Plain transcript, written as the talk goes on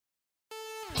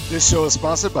This show is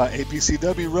sponsored by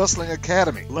APCW Wrestling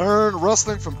Academy. Learn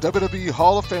wrestling from WWE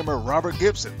Hall of Famer Robert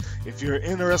Gibson. If you're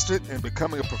interested in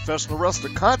becoming a professional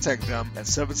wrestler, contact them at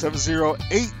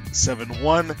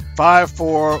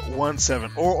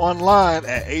 770-871-5417 or online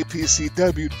at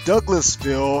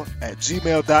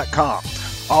apcwdouglasville@gmail.com.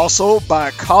 Also, by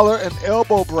Collar and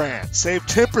Elbow Brand. Save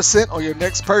 10% on your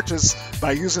next purchase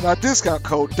by using our discount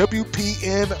code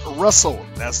WPNWrestle.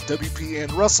 That's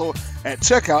WPNWrestle at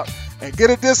checkout and get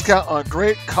a discount on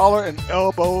great collar and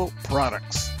elbow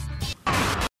products.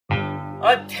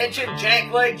 Attention,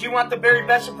 jacklegs. You want the very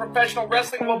best of professional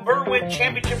wrestling? Well, Berwyn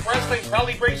Championship Wrestling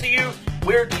proudly brings to you,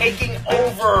 we're taking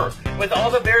over with all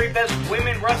the very best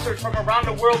women wrestlers from around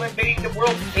the world invading the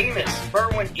world famous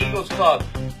Berwyn Eagles Club.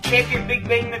 Champion Big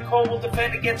Bang Nicole will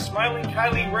defend against Smiling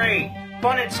Kylie Ray.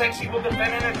 Fun and Sexy will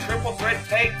defend in a triple threat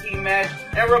tag team match.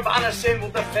 And Ravana Sin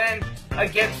will defend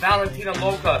against Valentina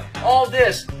Loca. All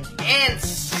this and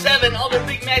 7 other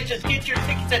big matches. Get your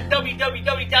tickets at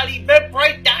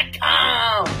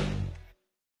www.eventbrite.com.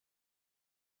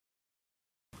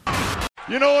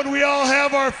 You know, and we all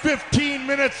have our 15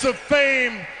 minutes of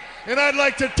fame, and I'd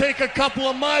like to take a couple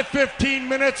of my 15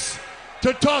 minutes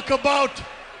to talk about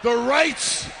the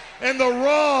rights and the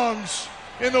wrongs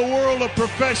in the world of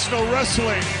professional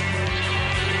wrestling.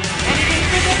 And it is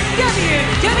for the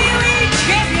WWE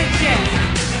Championship.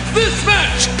 This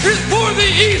match is for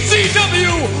the ECW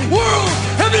World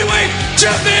Heavyweight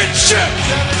Championship.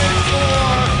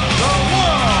 The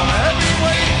World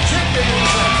Heavyweight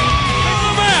Championship. The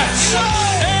match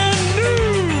and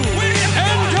new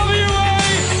NWA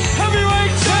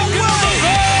Heavyweight Champion of the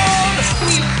world.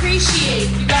 We appreciate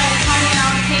you guys coming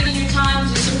out and taking your time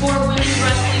to support women's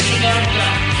wrestling in America.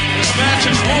 This match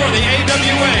is for the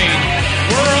AWA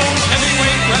World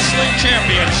Heavyweight Wrestling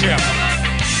Championship.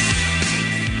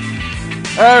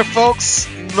 All right, folks.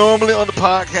 Normally on the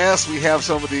podcast, we have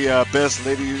some of the best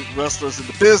lady wrestlers in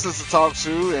the business to talk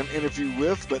to and interview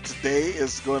with, but today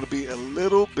is going to be a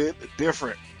little bit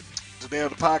different. Today on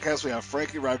the podcast, we have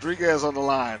Frankie Rodriguez on the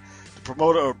line, the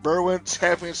promoter of Berwyn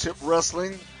Championship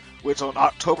Wrestling, which on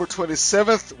October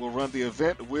 27th will run the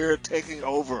event We're Taking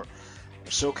Over, a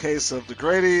showcase of the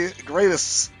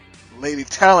greatest lady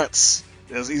talents.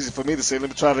 That's easy for me to say. Let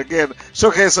me try it again.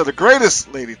 Showcase of the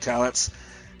greatest lady talents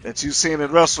that you've seen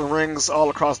in wrestling rings all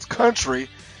across the country,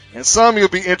 and some you'll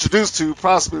be introduced to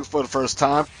possibly for the first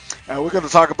time. And we're going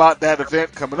to talk about that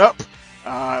event coming up,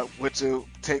 which will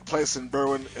take place in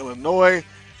Berwyn, Illinois,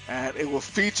 and it will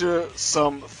feature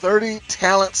some 30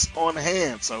 talents on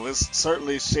hand, so it's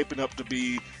certainly shaping up to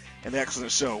be an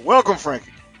excellent show. Welcome,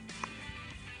 Frankie.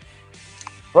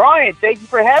 Brian, thank you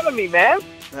for having me, man.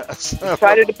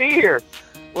 Excited to be here.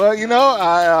 Well, you know,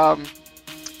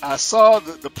 I saw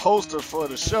the poster for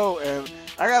the show, and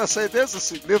I got to say, there's a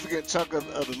significant chunk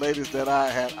of the ladies that I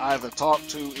had either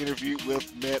talked to, interviewed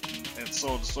with, met, and so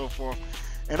on and so forth.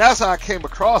 And that's how I came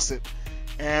across it.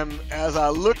 And as I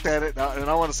looked at it, and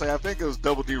I want to say, I think it was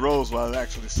Double D Rose where I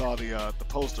actually saw the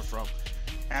poster from.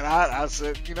 And I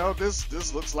said, you know,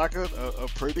 this looks like a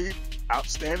pretty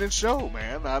outstanding show,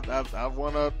 man. I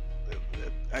want to,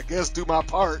 I guess, do my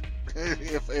part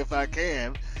if I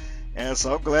can. And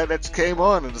so I'm glad that you came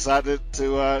on and decided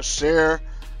to share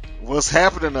what's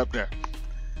happening up there.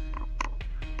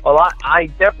 Well, I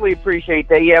definitely appreciate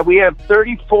that. Yeah, we have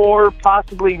 34,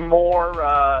 possibly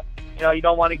more. You know, you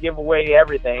don't want to give away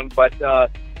everything, but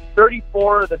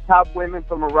 34 of the top women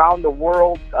from around the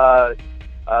world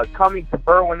coming to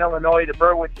Berwyn, Illinois, the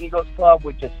Berwyn Eagles Club,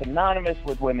 which is synonymous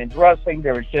with women's wrestling.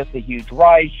 There was just a huge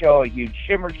Rise show, a huge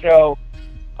Shimmer show.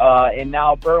 And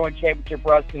now Berwyn Championship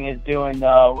Wrestling is doing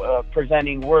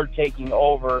presenting We're Taking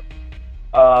Over,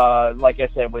 like I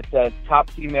said, with top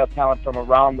female talent from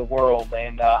around the world.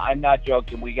 And I'm not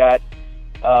joking. We got,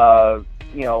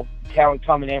 you know, talent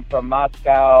coming in from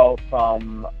Moscow,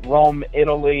 from Rome,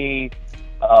 Italy,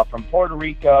 from Puerto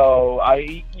Rico.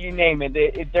 You name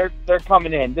it. They're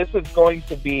coming in. This is going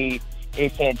to be a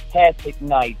fantastic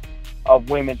night of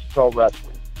women's pro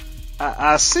wrestling.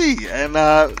 I see.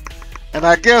 And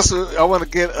I guess I want to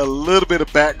get a little bit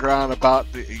of background about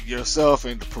yourself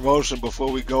and the promotion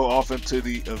before we go off into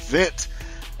the event.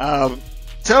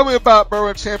 Tell me about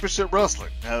Berwyn Championship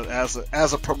Wrestling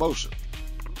as a promotion.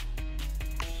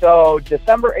 So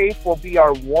December 8th will be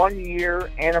our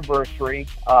 1-year anniversary.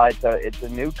 It's a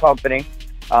new company.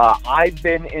 I've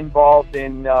been involved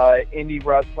in indie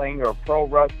wrestling or pro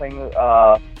wrestling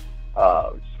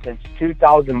since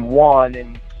 2001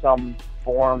 in some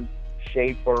form,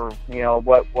 shape, or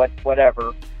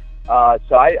whatever.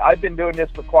 So I've been doing this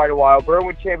for quite a while.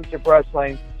 Berwyn Championship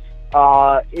Wrestling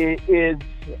is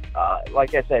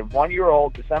like I said, 1 year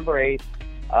old, December 8th.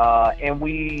 and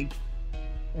we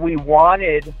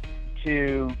wanted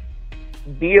to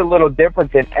be a little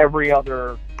different than every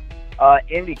other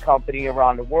indie company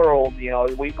around the world. You know,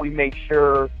 we make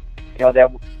sure, you know,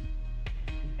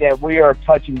 that we are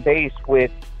touching base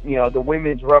with, you know, the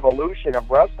women's revolution of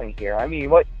wrestling here. I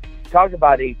mean, talk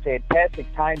about a fantastic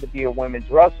time to be a women's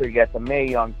wrestler. You got the Mae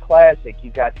Young Classic, you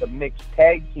got the mixed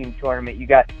tag team tournament, you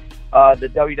got the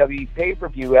WWE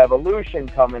pay-per-view Evolution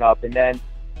coming up, and then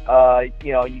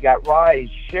you know, you got Rise,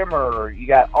 Shimmer, you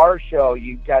got our show,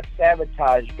 you got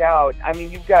Sabotage, Gout. I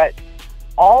mean, you've got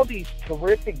all these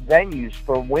terrific venues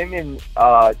for women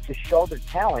to show their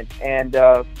talent, and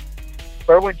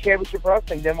Berwyn Championship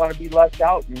Wrestling didn't want to be left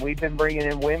out, and we've been bringing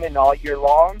in women all year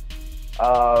long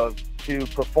to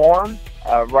perform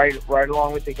right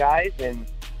along with the guys,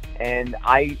 and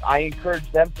I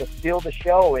encourage them to steal the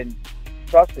show, and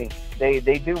trust me, they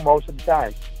do most of the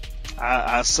time.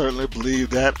 I certainly believe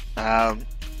that.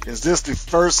 Is this the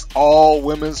first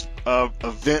all-women's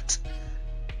event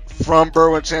from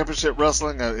Berwyn Championship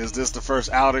Wrestling? Is this the first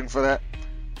outing for that?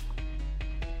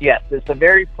 Yes, it's the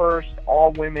very first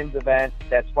all-women's event.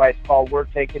 That's why it's called We're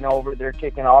Taking Over. They're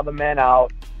kicking all the men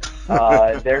out.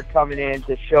 They're coming in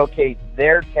to showcase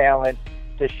their talent,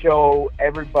 to show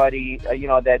everybody, you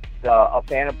know, that's a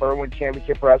fan of Berwyn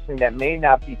Championship Wrestling that may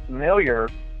not be familiar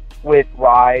with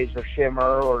Rise or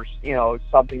Shimmer or, you know,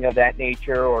 something of that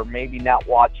nature, or maybe not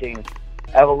watching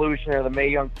Evolution or the Mae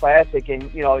Young Classic,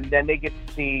 and, you know, and then they get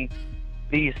to see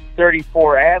these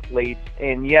 34 athletes,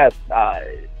 and yes,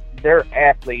 they're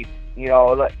athletes. You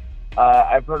know,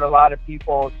 I've heard a lot of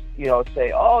people, you know,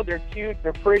 say, "Oh, they're cute,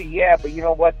 they're pretty," yeah, but you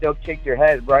know what? They'll kick your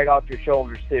head right off your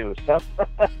shoulders too. So,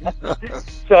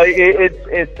 so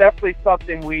it's definitely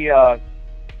something we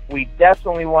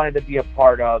definitely wanted to be a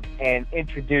part of and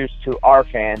introduce to our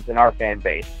fans and our fan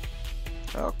base.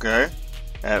 Okay.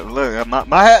 Look,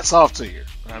 my hat's off to you.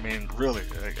 I mean, really.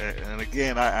 And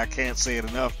again, I can't say it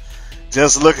enough.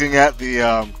 Just looking at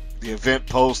the event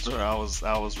poster, I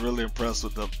was really impressed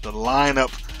with the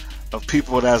lineup of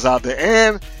people that's out there.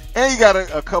 And you got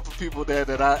a couple people there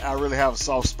that I really have a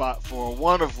soft spot for.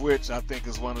 One of which I think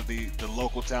is one of the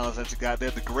local talents that you got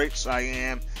there, the Great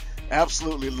Cheyenne.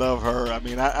 Absolutely love her. I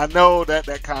mean, I know that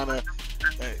kind of,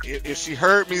 if she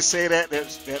heard me say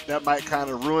that might kind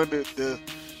of ruin the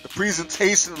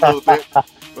presentation a little bit,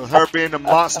 with her being the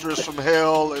monsters from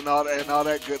hell and all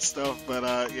that good stuff. But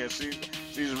yeah,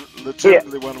 she's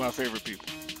legitimately one of my favorite people.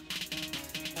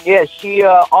 Yeah, she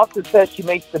often says she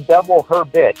makes the devil her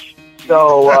bitch.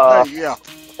 So yeah.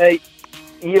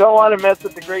 You don't want to mess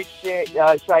with the Great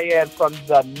Cheyenne from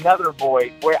the Nether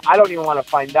Void, where I don't even want to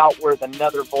find out where the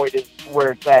Nether Void is,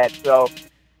 where it's at. So,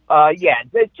 yeah,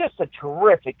 it's just a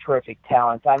terrific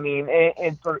talent. I mean,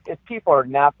 and if people are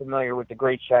not familiar with the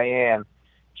Great Cheyenne,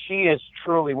 she is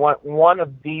truly one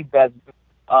of the best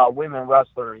women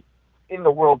wrestlers in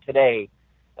the world today.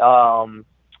 And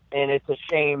it's a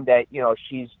shame that, you know,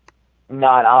 she's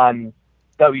not on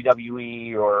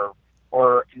WWE or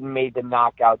made the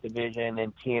knockout division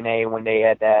in TNA when they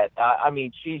had that. I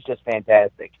mean, she's just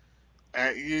fantastic.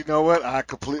 You know what? I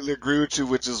completely agree with you,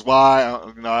 which is why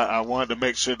I wanted to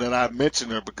make sure that I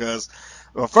mentioned her, because,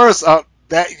 well, first,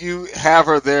 that you have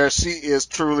her there, she is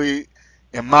truly,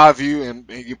 in my view, and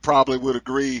you probably would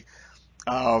agree,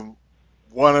 one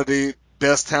of the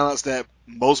best talents that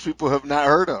most people have not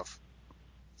heard of.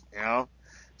 You know,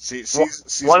 she's made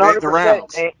the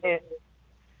rounds.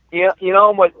 You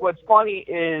know what's funny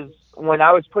is when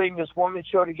I was putting this women's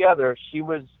show together, she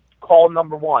was called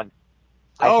number one.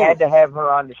 I had to have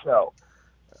her on the show.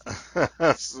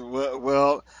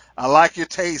 Well, I like your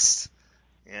taste,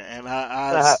 and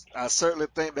I certainly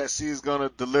think that she's going to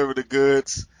deliver the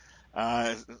goods.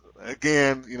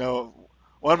 Again, you know,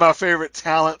 one of my favorite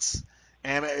talents,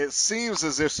 and it seems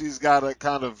as if she's got a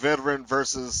kind of veteran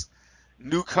versus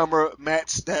newcomer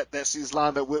match that she's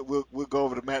lined up with. We'll go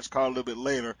over the match card a little bit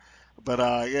later, but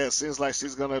yeah, it seems like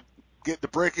she's gonna get to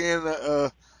break in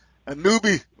a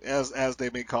newbie, as they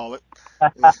may call it.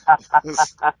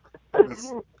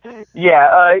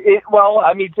 Yeah, well,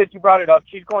 I mean, since you brought it up,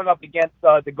 she's going up against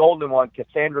the Golden One,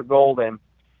 Cassandra Golden,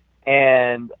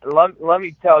 and let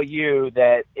me tell you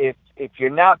that if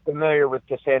you're not familiar with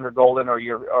Cassandra Golden, or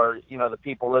you know, the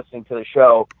people listening to the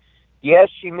show, yes,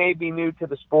 she may be new to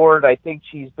the sport. I think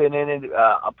she's been in it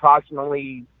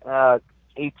approximately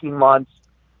 18 months,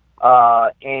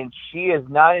 and she is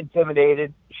not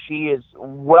intimidated. She is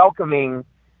welcoming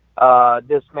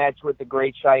this match with the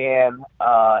Great Cheyenne,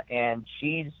 and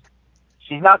she's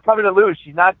not coming to lose.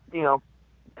 She's not, you know,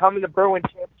 coming to Berwyn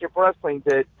Championship Wrestling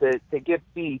to get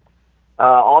beat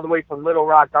all the way from Little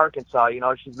Rock, Arkansas. You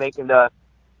know, she's making the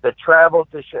the travel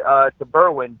to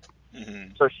Berwyn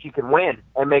Mm-hmm. so she can win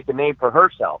and make a name for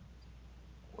herself.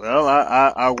 Well,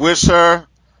 I wish her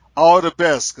all the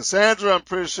best. Cassandra, I'm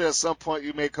pretty sure at some point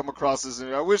you may come across this.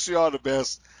 And I wish you all the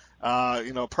best.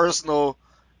 Personal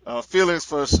feelings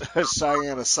for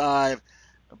Cheyenne aside,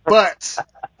 but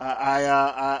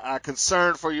I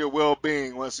concern for your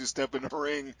well-being once you step in the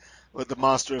ring with the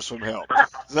monsters from hell.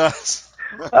 All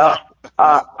right,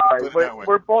 Put it that way.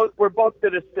 we're both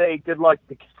gonna say good luck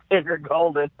to Cassandra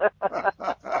Golden.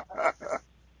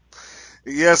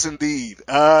 Yes, indeed.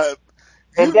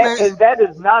 And that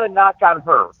is not a knock on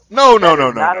her. No. Not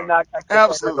a knock on Cassandra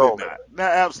Absolutely Golden. not. No,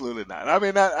 absolutely not. I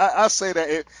mean, I say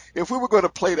that if we were going to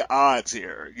play the odds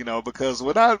here, because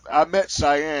when I met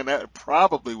Cheyenne, that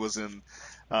probably was in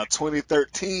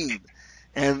 2013.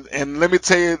 And let me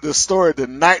tell you the story. The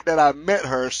night that I met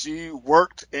her, she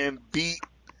worked and beat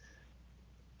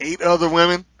 8 other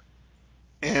women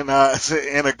in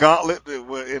a gauntlet,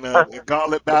 in a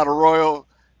gauntlet battle royal,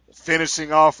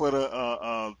 finishing off with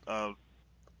a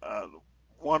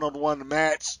one-on-one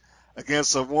match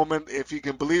against a woman, if you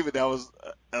can believe it, that was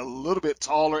a little bit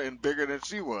taller and bigger than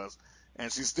she was,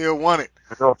 and she still won it.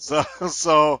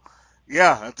 So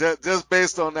yeah, just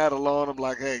based on that alone, I'm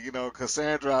like, hey,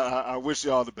 Cassandra, I wish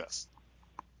you all the best.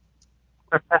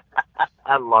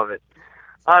 I love it.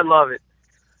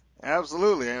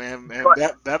 Absolutely, and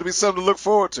that'll be something to look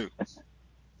forward to.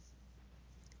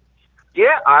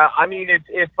 Yeah, I mean, if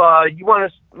you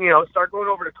want to, start going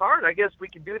over the card, I guess we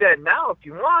can do that now if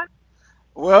you want.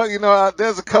 Well,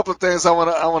 there's a couple of things I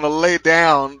want to lay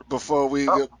down before we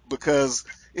because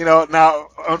now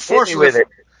unfortunately. Hit me with it.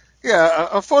 Yeah,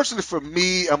 unfortunately for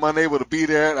me, I'm unable to be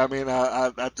there. I mean,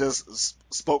 I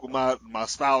just spoke with my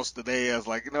spouse today. I was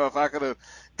like, if I could have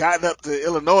gotten up to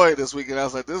Illinois this weekend, I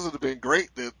was like, this would have been great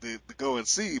to go and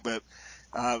see. But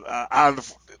I'm a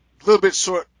little bit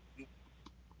short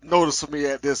notice for me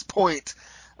at this point.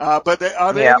 But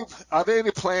are there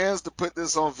any plans to put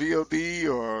this on VOD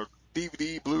or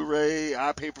DVD, Blu-ray,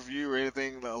 iPay-per-view, or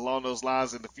anything along those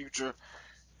lines in the future?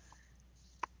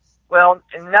 Well,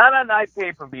 not on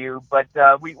iPay-per-view, but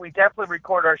we definitely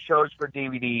record our shows for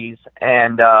DVDs,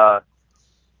 and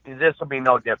this will be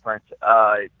no different.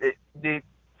 I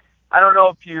don't know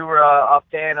if you were a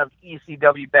fan of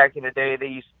ECW back in the day. They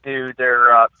used to do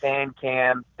their fan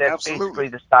cams. That's basically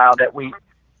the style that we.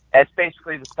 That's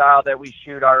basically the style that we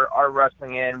shoot our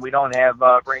wrestling in. We don't have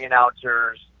ring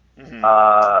announcers,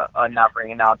 not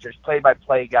ring announcers,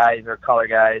 play-by-play guys or color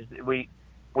guys. We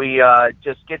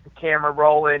just get the camera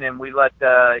rolling, and we let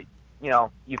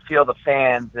you feel the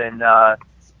fans and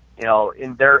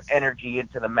in their energy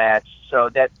into the match. So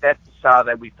that's the style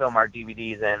that we film our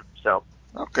DVDs in. So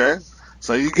okay,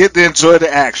 so you get to enjoy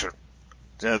the action,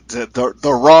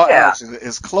 the raw action,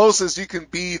 as close as you can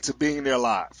be to being there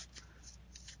live.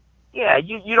 Yeah,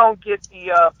 you don't get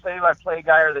the play-by-play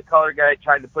guy or the color guy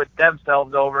trying to put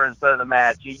themselves over instead of the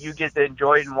match. You get to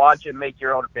enjoy it and watch it and make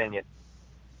your own opinion.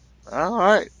 All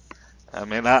right. I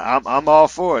mean, I'm all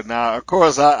for it. Now, of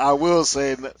course, I will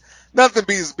say nothing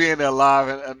beats being there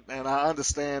live, and I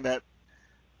understand that.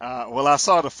 I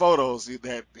saw the photos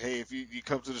that, hey, if you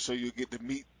come to the show, you'll get to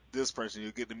meet this person,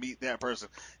 you'll get to meet that person.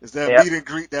 Is there a meet and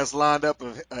greet that's lined up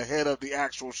ahead of the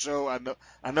actual show? I know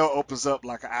it opens up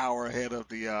like an hour ahead of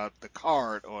the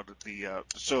card or the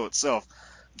show itself.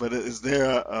 But is there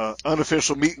a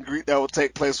unofficial meet and greet that will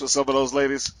take place with some of those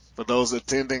ladies for those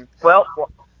attending? Well,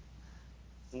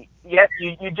 yeah,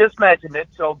 you just mentioned it.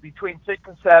 So between 6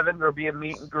 and 7, there'll be a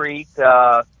meet and greet,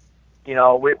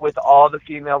 with all the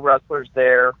female wrestlers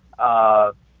there.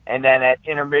 And then at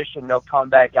intermission, they'll come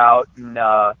back out and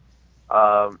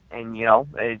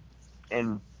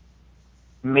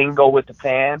mingle with the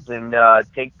fans and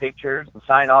take pictures and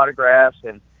sign autographs.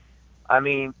 And I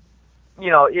mean,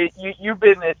 you've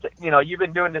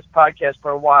been doing this podcast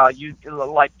for a while.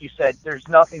 Like you said, there's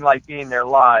nothing like being there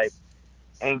live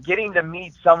and getting to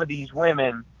meet some of these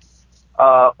women,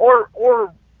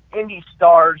 or indie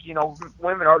stars,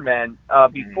 women or men,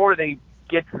 before they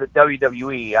get to the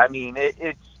WWE. I mean,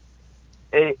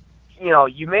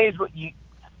 you may as well,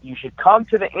 you should come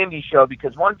to the indie show,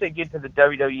 because once they get to the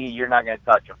WWE, you're not going to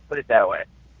touch them. Put it that way.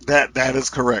 That is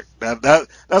correct.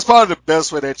 That's probably the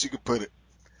best way that you could put it.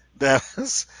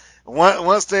 That's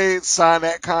once they sign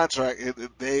that contract,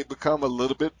 they become a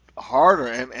little bit harder.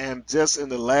 And just in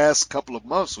the last couple of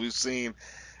months, we've seen,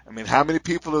 I mean, how many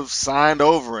people have signed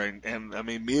over? And I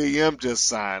mean, Mia Yim just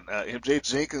signed. MJ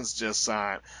Jenkins just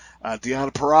signed.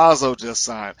 Deonna Purrazzo just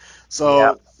signed.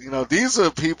 So, these are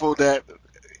people that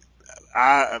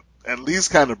at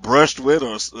least kind of brushed with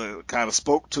or kind of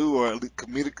spoke to or at least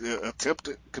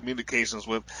attempted communications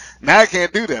with. Now I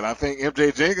can't do that. I think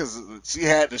MJ Jenkins, she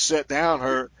had to shut down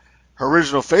her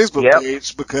original Facebook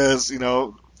page because,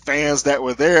 fans that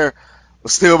were there were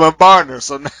still bombarding her.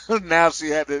 So now she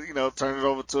had to, turn it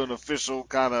over to an official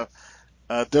kind of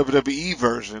WWE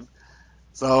version.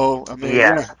 So, I mean,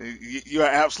 you are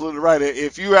absolutely right.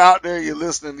 If you're out there, you're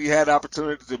listening, you had the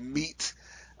opportunity to meet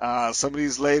some of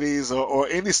these ladies or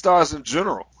any stars in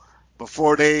general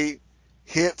before they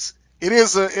hit, it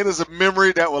is a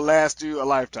memory that will last you a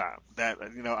lifetime. That,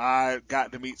 I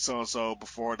got to meet so-and-so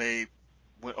before they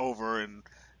went over and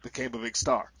became a big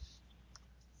star.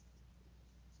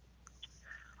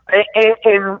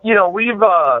 And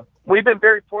we've been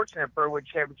very fortunate at Berwood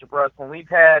Championship Wrestling. We've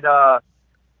had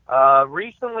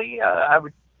recently, I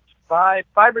would 5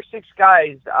 or 6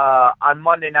 guys on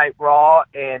Monday Night Raw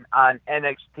and on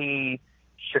NXT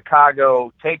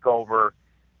Chicago Takeover.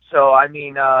 So I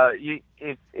mean,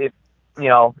 if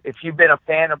you've been a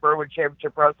fan of Berwood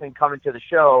Championship Wrestling coming to the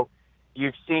show,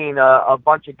 you've seen a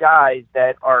bunch of guys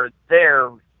that are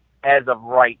there as of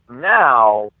right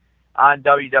now on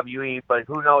WWE, but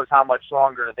who knows how much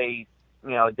longer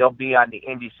they'll be on the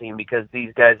indie scene, because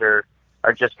these guys are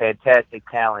just fantastic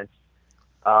talents.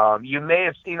 You may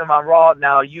have seen them on Raw.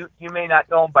 Now, you may not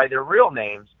know them by their real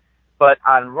names, but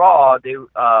on Raw,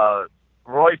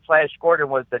 Roy Flash Gordon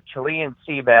was the Chilean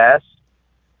Seabass.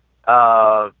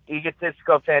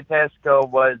 Egotistico Fantastico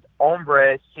was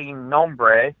Hombre Sin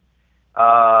Nombre.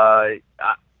 That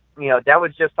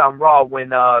was just on Raw when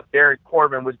Baron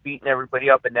Corbin was beating everybody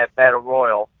up in that Battle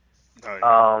Royal.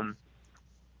 Oh,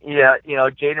 yeah.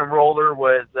 Jaden Roller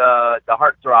was the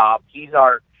Heartthrob. He's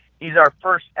our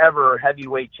first ever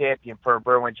heavyweight champion for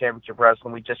Berwyn Championship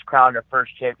Wrestling. We just crowned our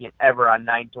first champion ever on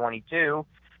 9/22,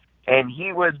 and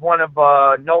he was one of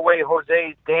No Way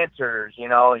Jose's dancers.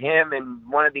 Him and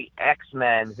one of the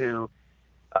X-Men who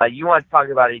you want to talk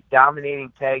about a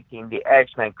dominating tag team, the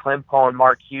X-Men, Klimpo and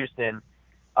Mark Houston.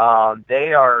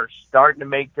 They are starting to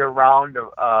make their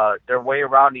way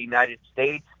around the United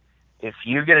States. If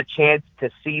you get a chance to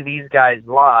see these guys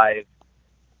live,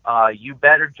 you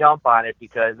better jump on it,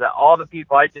 because all the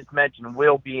people I just mentioned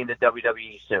will be in the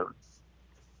WWE soon.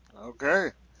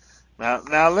 Okay.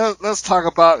 Now let's talk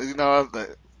about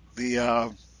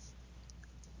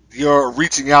your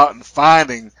reaching out and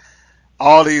finding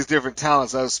all these different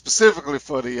talents, specifically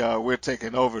for the We're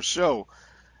Taking Over show.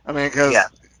 I mean, because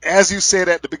as you said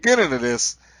at the beginning of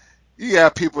this, you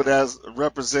have people that's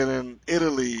representing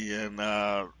Italy and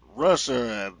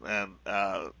Russia and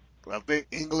I think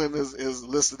England is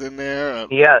listed in there.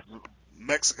 Yes.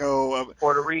 Mexico.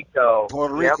 Puerto Rico.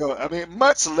 Yep. I mean,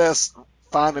 much less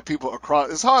finding people across.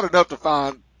 It's hard enough to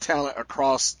find talent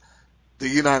across the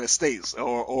United States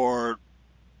or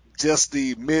just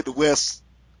the Midwest,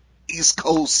 East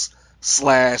Coast /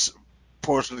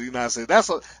 portion of the United States.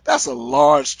 That's a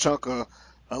large chunk of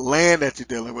land that you're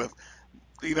dealing with.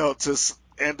 Then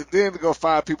to go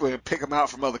find people and pick them out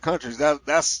from other countries,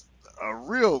 that's a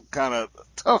real kind of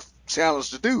tough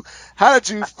challenge to do. How did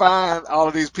you find all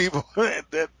of these people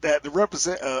that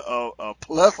represent a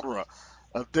plethora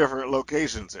of different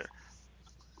locations here?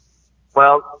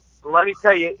 Well, let me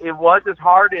tell you, it was as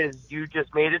hard as you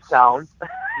just made it sound.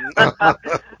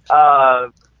 I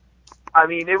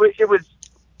mean, it was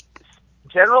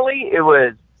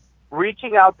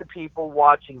reaching out to people,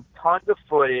 watching tons of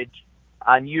footage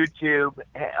on YouTube,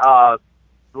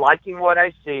 liking what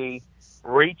I see,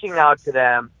 reaching out to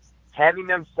them, having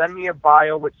them send me a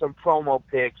bio with some promo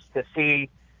pics to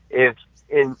see if,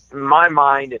 in my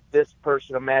mind, if this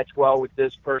person will match well with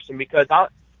this person, because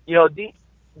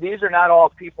these are not all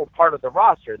people part of the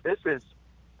roster. This is,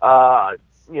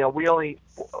 we only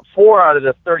 4 out of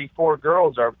the 34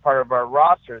 girls are part of our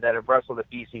roster that have wrestled at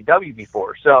BCW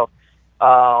before. So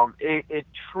it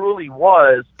truly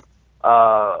was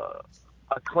a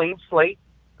clean slate,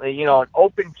 an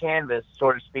open canvas,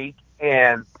 so to speak.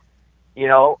 And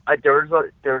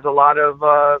there's a lot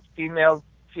of female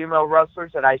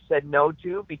wrestlers that I said no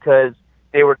to because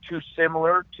they were too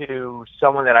similar to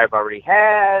someone that I've already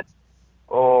had,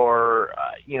 or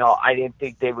I didn't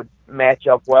think they would match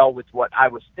up well with what I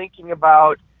was thinking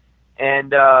about. And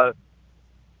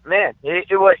man,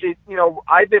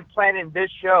 I've been planning this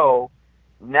show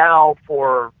now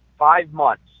for 5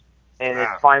 months, and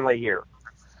it's finally here.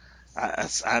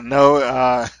 I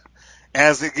know.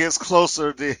 As it gets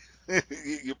closer,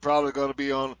 you're probably going to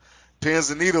be on pins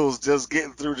and needles just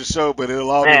getting through the show, but it'll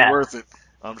all be worth it,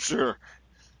 I'm sure.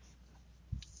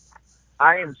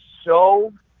 I am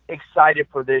so excited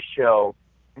for this show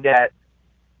that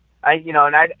I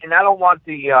don't want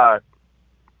the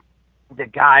the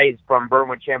guys from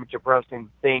Berwyn Championship Wrestling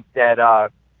think that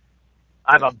I've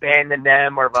abandoned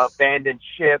them or I've abandoned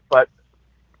ship, but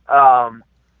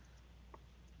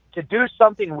to do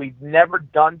something we've never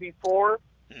done before,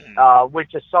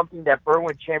 which is something that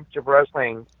Berwyn Championship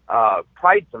Wrestling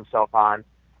prides himself on,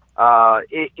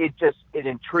 it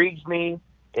intrigues me.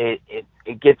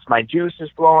 It gets my juices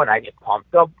flowing. I get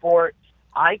pumped up for it.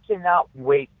 I cannot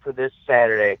wait for this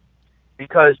Saturday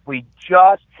because we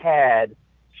just had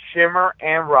Shimmer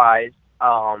and Rise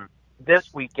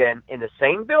this weekend in the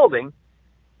same building,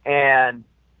 and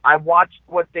I watched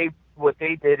what they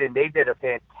did, and they did a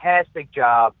fantastic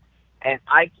job. And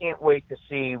I can't wait to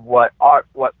see what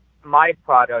my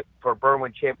product for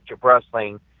Berwyn Championship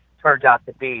Wrestling turns out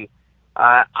to be.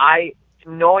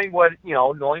 Knowing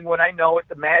what I know at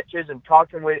the matches and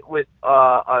talking with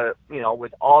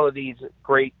all of these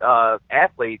great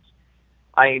athletes,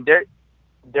 I mean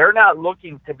they're not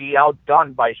looking to be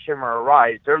outdone by Shimmer or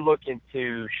Rise. They're looking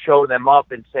to show them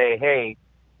up and say, hey,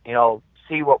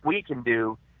 see what we can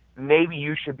do. Maybe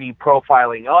you should be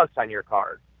profiling us on your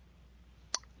card.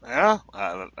 Yeah,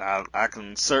 I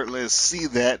can certainly see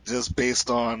that just based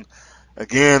on,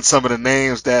 again, some of the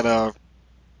names that are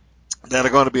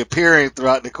going to be appearing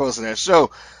throughout the course of that show.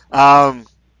 And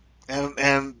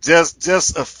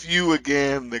just a few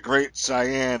again, the Great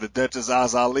Cheyenne, the Duchess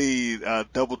Azali,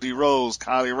 Double D Rose,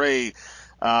 Kylie Ray,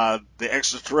 the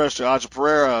Extraterrestrial, Aja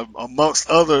Pereira, amongst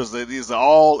others. These are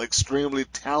all extremely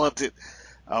talented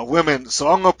women. So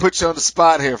I'm going to put you on the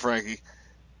spot here, Frankie.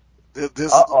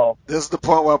 This is the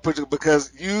point where I put you,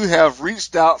 because you have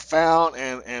reached out, found,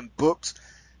 and booked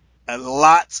a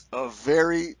lot of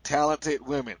very talented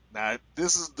women. Now,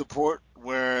 this is the point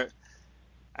where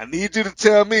I need you to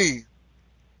tell me,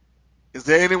 is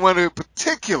there anyone in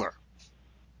particular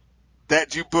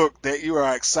that you booked that you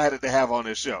are excited to have on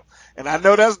this show? And I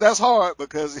know that's hard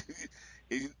because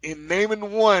in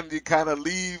naming one, you kind of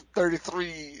leave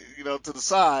 33, to the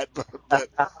side. But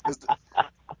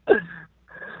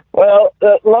well,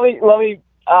 let me,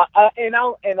 and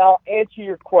I'll answer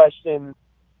your question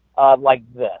like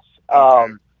this.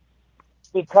 Okay.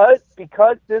 Because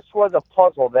this was a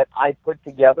puzzle that I put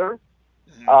together,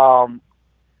 and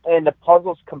the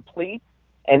puzzle's complete,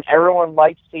 and everyone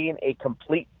likes seeing a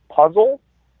complete puzzle,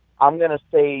 I'm gonna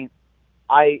say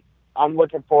I'm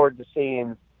looking forward to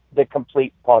seeing the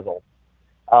complete puzzle.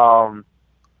 Now,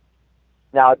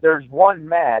 there's one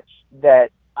match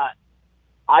that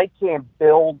I can't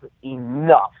build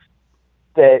enough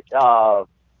that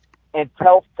and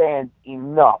tell fans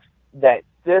enough that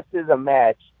this is a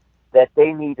match that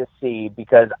they need to see,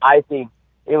 because I think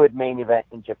it would main event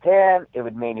in Japan, it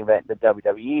would main event in the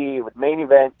WWE, it would main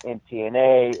event in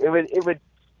TNA.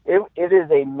 It is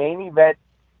a main event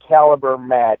caliber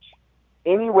match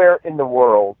anywhere in the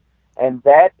world, and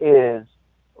that is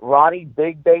Ronnie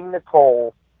Big Bang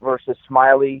Nicole versus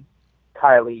Smiley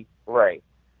Kylie Ray.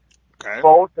 Okay.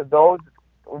 Both of those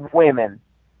women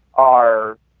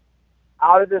are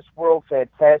out of this world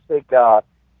fantastic.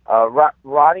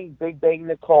 Ronnie Big Bang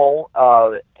Nicole,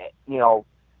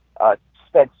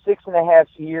 spent 6.5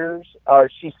 years.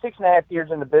 She's 6.5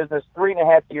 years in the business.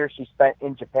 3.5 years she spent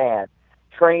in Japan,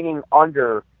 training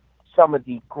under some of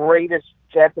the greatest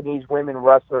Japanese women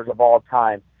wrestlers of all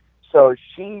time. So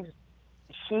she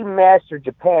mastered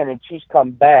Japan, and she's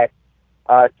come back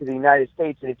to the United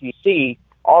States. And if you see,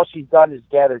 all she's done is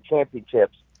gather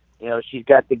championships. She's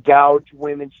got the Gouge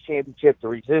Women's Championship, the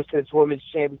Resistance Women's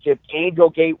Championship, Angel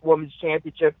Gate Women's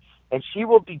Championship, and she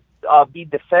will be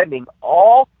defending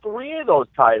all 3 of those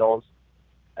titles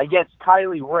against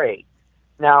Kylie Ray.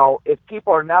 Now, if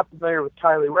people are not familiar with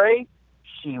Kylie Ray,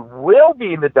 she will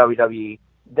be in the WWE.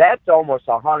 That's almost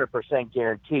 100%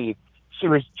 guaranteed. She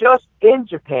was just in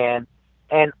Japan,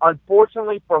 and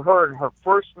unfortunately for her, in her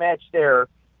first match there,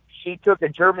 she took a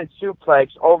German suplex,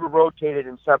 over-rotated,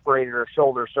 and separated her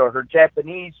shoulder, so her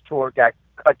Japanese tour got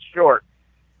cut short.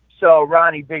 So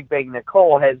Ronnie Big Bang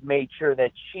Nicole has made sure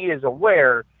that she is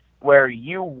aware where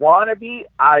you want to be,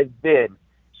 I've been.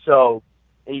 So,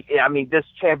 I mean, this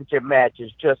championship match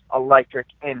is just electric,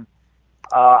 and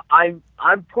I'm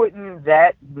putting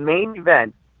that main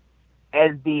event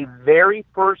as the very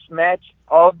first match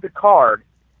of the card.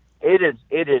 It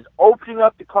is opening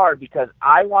up the card because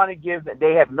I want to give.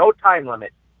 They have no time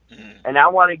limit, and I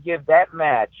want to give that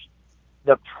match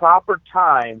the proper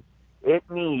time it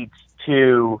needs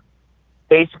to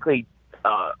basically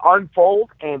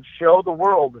unfold and show the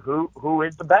world who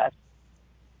is the best.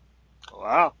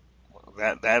 Wow,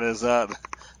 that is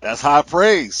that's high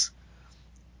praise.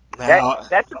 Now,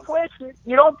 That's a question.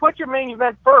 You don't put your main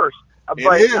event first,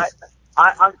 but it is.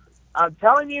 I'm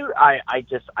telling you, I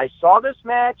saw this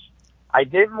match. I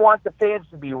didn't want the fans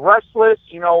to be restless.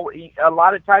 You know, a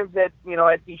lot of times at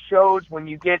these shows, when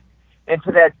you get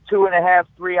into that 2.5,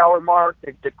 3 hour mark,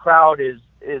 the crowd is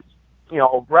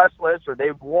restless, or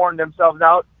they've worn themselves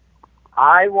out.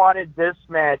 I wanted this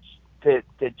match to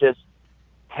just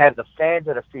have the fans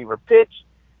at a fever pitch.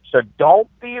 So don't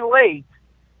be late.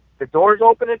 The doors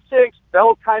open at 6,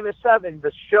 bell time is 7.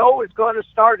 The show is going to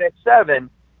start at 7,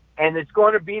 and it's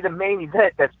going to be the main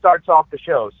event that starts off the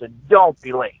show. So don't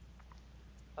be late.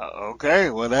 Okay,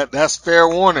 well that's fair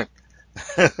warning.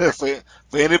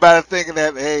 for anybody thinking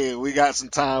that, hey, we got some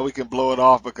time, we can blow it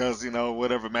off because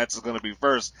whatever match is going to be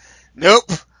first.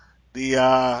 Nope.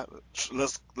 The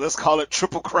let's call it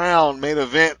Triple Crown main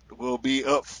event will be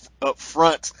up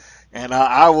front, and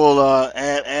I will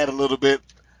add a little bit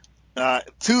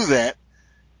to that.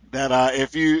 That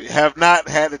if you have not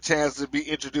had a chance to be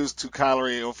introduced to Kylie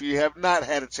Rae, or if you have not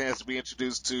had a chance to be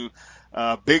introduced to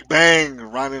Big Bang,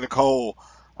 Ronnie Nicole.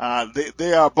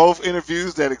 They are both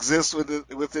interviews that exist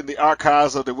within the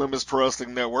archives of the Women's Pro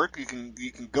Wrestling Network. You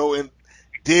can go and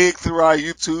dig through our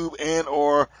YouTube and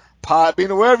or Podbean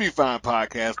or wherever you find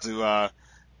podcasts to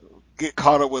get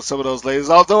caught up with some of those ladies.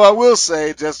 Although I will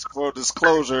say, just for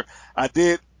disclosure, I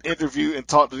did interview and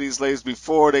talk to these ladies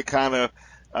before they kind of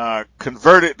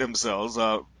converted themselves.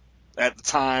 At the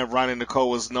time, Ronnie Nicole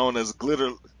was known as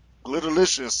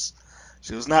Glitterlicious.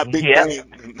 She was not Big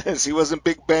Bang. She wasn't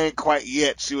Big Bang quite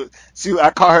yet. I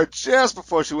caught her just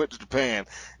before she went to Japan.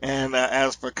 And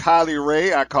as for Kylie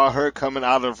Rae, I caught her coming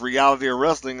out of Reality of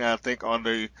Wrestling. I think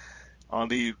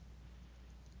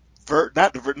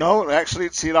actually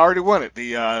she had already won it.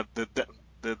 The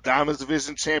Diamonds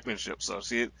Division Championship. So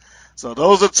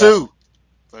those are two.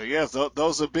 So yes,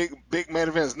 those are big main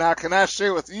events. Now, can I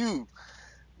share with you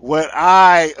what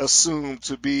I assume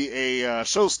to be a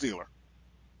show stealer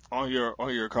on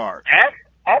your card?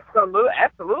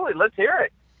 Absolutely. Let's hear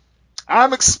it.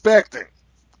 I'm expecting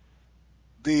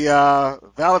the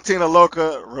Valentina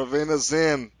Loca Ravena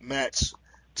Zen match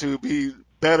to be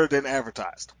better than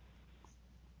advertised.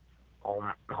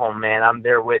 Oh man, I'm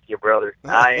there with you, brother.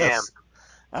 I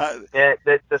am.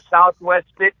 The Southwest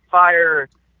Spitfire,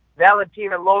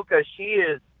 Valentina Loca. She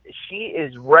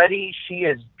is ready. She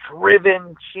is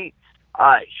driven. She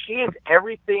is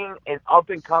everything an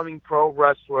up-and-coming pro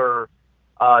wrestler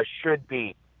should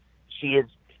be. She is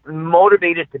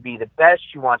motivated to be the best.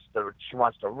 She wants to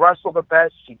wrestle the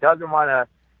best. She doesn't want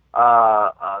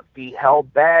to be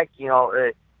held back.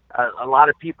 A lot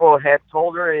of people have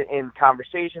told her in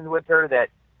conversations with her that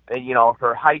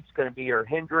her height's going to be her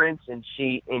hindrance, and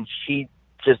she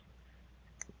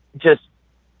just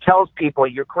tells people,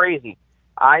 you're crazy.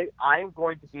 I'm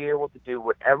going to be able to do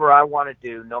whatever I want to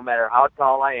do, no matter how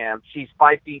tall I am. She's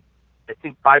 5 feet, I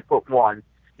think 5'1",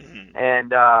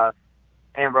 and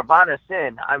Ravana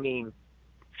Sin. I mean,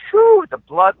 the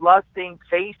bloodlusting,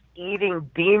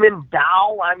 face-eating demon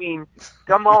doll. I mean,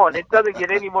 come on, it doesn't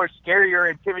get any more scary or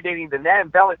intimidating than that.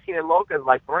 And Valentina Loca is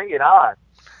like, bring it on.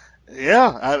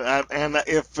 Yeah, and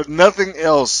if for nothing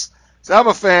else, so I'm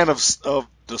a fan of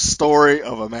the story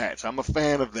of a match. I'm a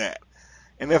fan of that.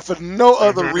 And if for no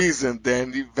other reason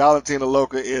than Valentina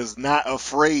Loca is not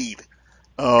afraid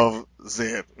of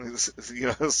Zen, you know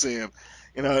what I'm saying?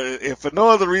 If for no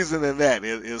other reason than that,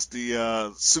 it's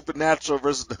the supernatural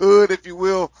versus the hood, if you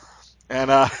will.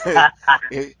 And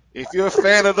if you're a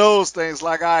fan of those things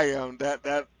like I am,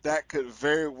 that could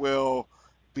very well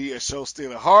be a show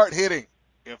stealer. Hard hitting,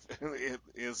 if it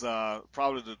is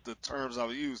probably the terms I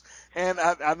would use. And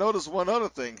I noticed one other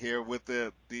thing here with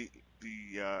the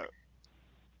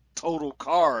total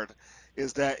card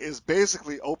is that it's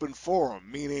basically open forum,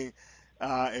 meaning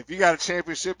if you got a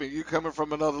championship and you're coming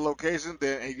from another location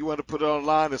and you want to put it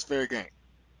online, it's fair game.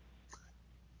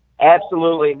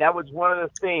 Absolutely, and that was one of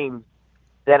the things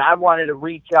that I wanted to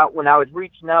reach out when I was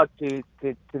reaching out to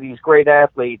these great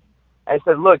athletes. I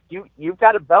said, look, you've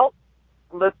got a belt,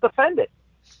 let's defend it.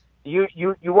 You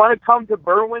want to come to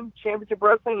Berwyn Championship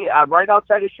Wrestling right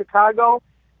outside of Chicago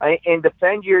and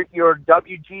defend your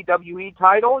WGWE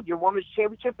title, your Women's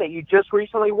Championship that you just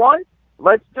recently won?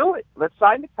 Let's do it. Let's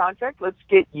sign the contract. Let's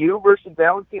get you versus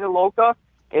Valentina Loca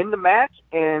in the match.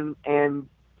 And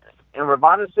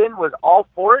Ravana Sin was all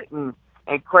for it. And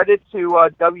credit to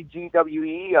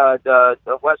WGWE,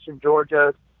 the Western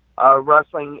Georgia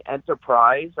Wrestling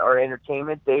Enterprise, our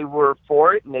entertainment. They were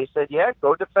for it, and they said, yeah,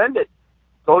 go defend it.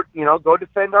 Go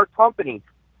defend our company.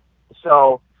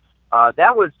 So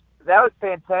that was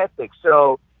fantastic.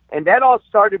 So, and that all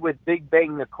started with Big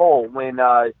Bang Nicole when,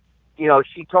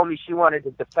 she told me she wanted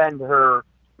to defend her,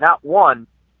 not one,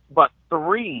 but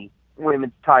 3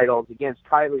 women's titles against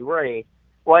Kylie Rae.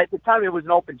 well, at the time it was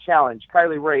an open challenge.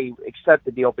 Kylie Ray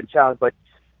accepted the open challenge, but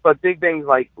Big Bang's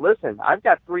like, listen, I've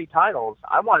got 3 titles.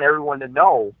 I want everyone to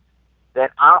know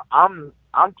that I'm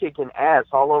kicking ass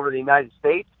all over the United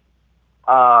States.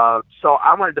 So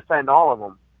I'm going to defend all of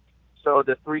them. So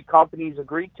the 3 companies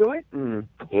agreed to it, and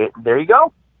there you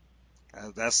go.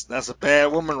 That's a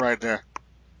bad woman right there.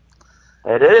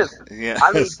 It is. Yeah.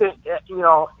 I mean,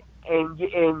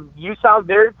 and you sound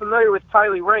very familiar with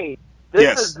Kylie Ray.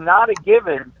 This is not a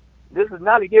given. This is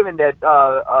not a given that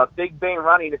Big Bang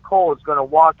Ronnie Nicole is going to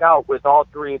walk out with all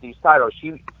 3 of these titles.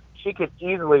 She could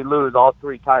easily lose all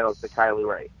 3 titles to Kylie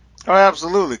Ray. Oh,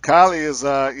 absolutely. Kylie is,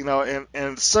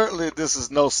 and certainly this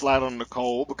is no slight on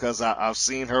Nicole because I've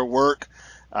seen her work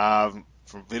from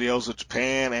videos with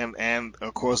Japan and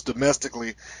of course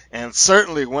domestically, and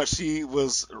certainly once she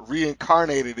was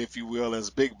reincarnated, if you will, as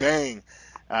Big Bang,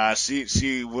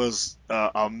 she was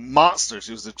a monster.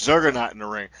 She was a juggernaut in the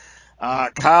ring.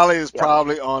 Kylie is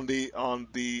probably on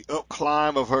the up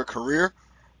climb of her career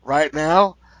right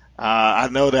now. I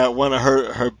know that one of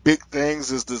her big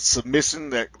things is the submission,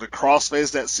 the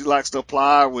crossface that she likes to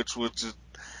apply, which is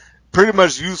pretty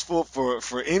much useful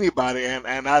for anybody.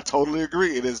 And I totally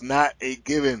agree. It is not a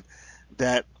given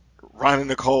that Ronnie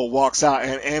Nicole walks out.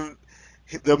 And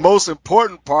the most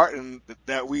important part, and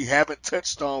that we haven't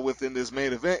touched on within this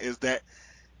main event, is that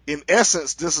in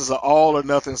essence, this is an all or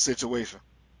nothing situation.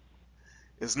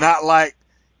 It's not like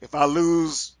if I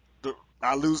lose the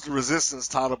Resistance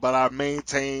title, but I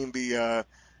maintain the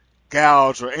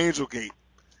Gouge or Angel Gate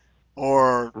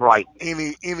or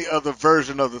any other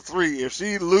version of the 3. If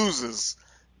she loses,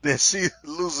 then she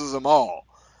loses them all.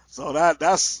 So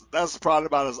that's probably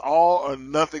about as all or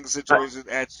nothing situation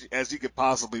as you could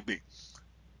possibly be.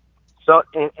 So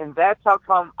and that's how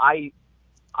come I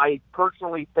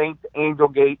personally thank Angel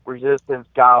Gate, Resistance,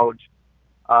 Gouge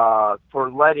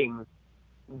for letting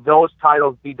those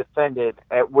titles be defended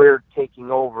at Weird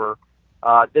Taking Over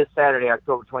this Saturday,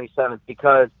 October 27th,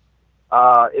 because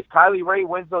if Kylie Ray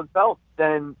wins those belts,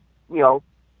 then,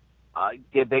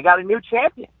 they got a new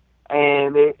champion,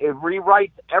 and it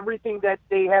rewrites everything that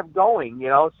they have going,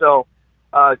 So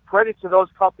credit to those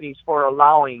companies for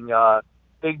allowing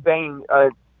Big Bang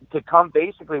to come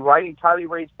basically right in Kylie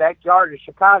Ray's backyard in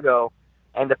Chicago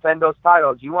and defend those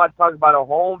titles. You want to talk about a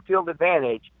home field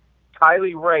advantage?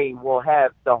 Kylie Ray will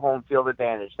have the home field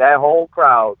advantage. That whole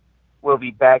crowd will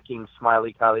be backing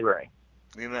Smiley Kylie Ray.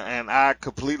 And I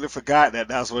completely forgot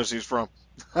that's where she's from.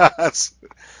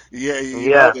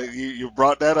 You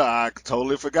brought that up. I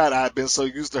totally forgot. I've been so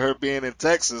used to her being in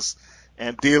Texas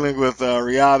and dealing with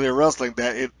reality wrestling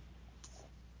that it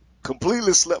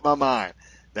completely slipped my mind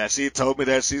that she told me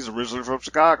that she's originally from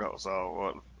Chicago.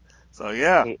 So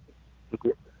yeah.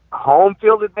 Home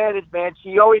field advantage, man.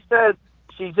 She always says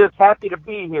she's just happy to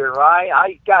be here, right?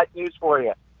 I got news for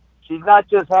you. She's not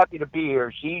just happy to be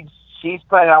here. She's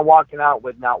planning on walking out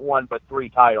with not 1 but 3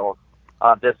 titles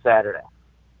this Saturday.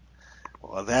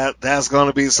 Well, that's going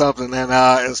to be something. And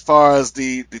as far as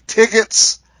the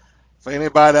tickets, for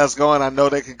anybody that's going, I know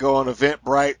they can go on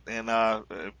Eventbrite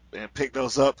and pick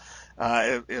those up.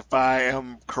 If I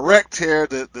am correct here,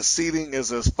 the seating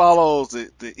is as follows: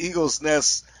 the Eagles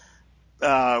Nest,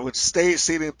 with stage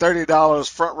seating $30,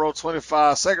 front row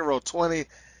 $25, second row $20,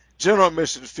 general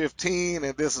admission $15,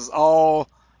 and this is all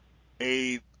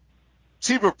a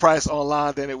cheaper price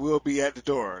online than it will be at the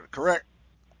door. Correct?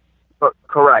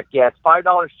 Correct. Yeah, it's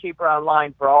 $5 cheaper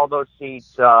online for all those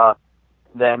seats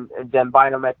than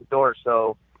buying them at the door.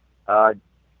 So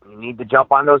you need to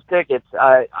jump on those tickets.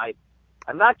 I'm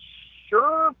not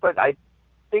sure, but I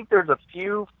think there's a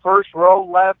few first row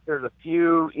left. There's a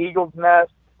few Eagles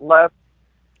Nest left.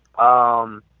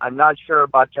 I'm not sure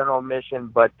about general admission,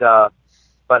 but I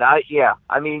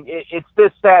mean, it's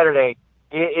this Saturday.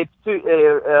 It's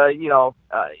you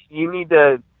need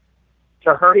to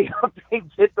hurry up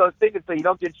and get those tickets so you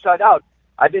don't get shut out.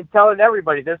 I've been telling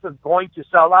everybody this is going to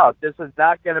sell out. This is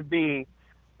not going to be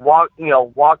walk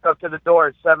up to the door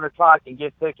at 7:00 and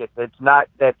get tickets.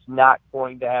 That's not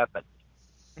going to happen.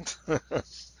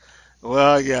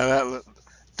 Well, yeah.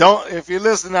 If you're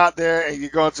listening out there and you're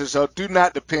going to the show, do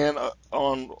not depend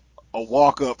on a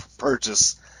walk-up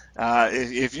purchase.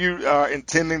 If you are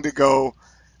intending to go,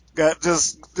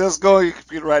 just go on your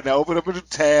computer right now. Open up a new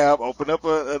tab. Open up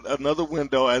another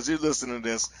window as you're listening to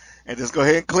this, and just go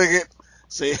ahead and click it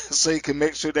so you can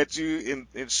make sure that you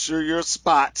ensure your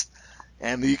spot,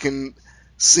 and you can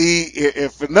see,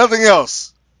 if for nothing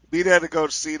else, be there to go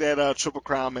see that Triple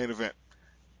Crown main event.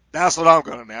 That's what I'm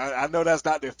going to name. I know that's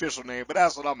not the official name, but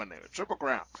that's what I'm going to name it. Triple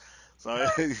Crown. So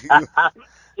you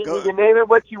can name it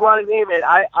what you want to name it.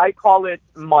 I call it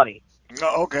money.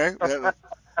 Oh, okay.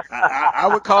 I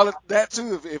would call it that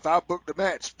too if I booked the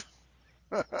match.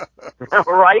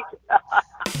 Right?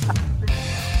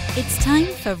 It's time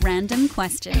for random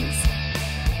questions.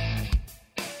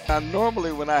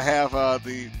 Normally when I have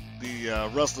the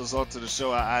wrestlers onto the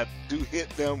show, I do hit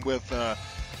them with a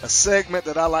segment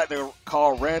that I like to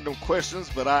call random questions,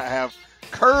 but I have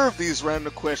curved these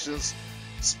random questions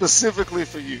specifically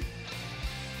for you.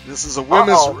 This is a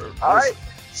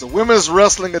it's a women's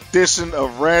wrestling edition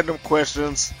of random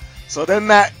questions. So they're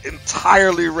not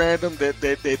entirely random.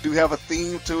 They do have a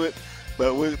theme to it,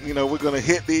 but we're going to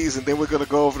hit these and then we're going to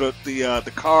go over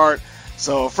the card.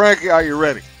 So Frankie, are you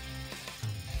ready?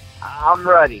 I'm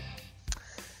ready.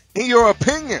 In your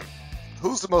opinion,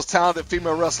 who's the most talented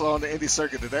female wrestler on the indie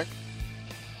circuit today?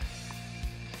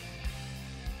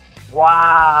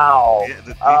 Wow.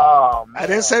 Yeah, I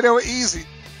didn't say they were easy.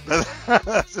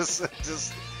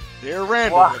 just they're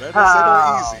random. Wow. I didn't say they were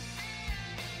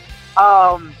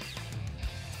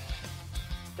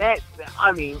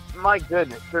easy. My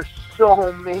goodness, there's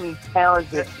so many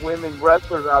talented women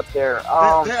wrestlers out there.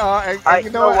 There are, and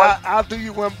you know what? what? I'll do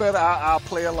you one better. I'll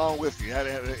play along with you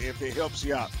if it helps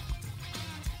you out.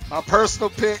 My personal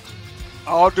pick,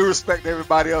 all due respect to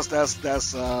everybody else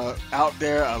that's out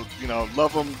there,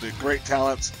 love them, the great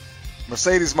talents.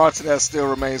 Mercedes Martinez still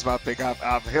remains my pick.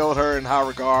 I've held her in high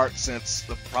regard since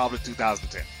probably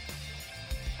 2010.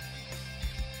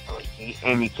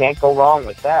 And you can't go wrong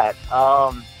with that.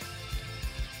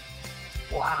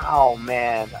 Wow,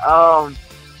 man.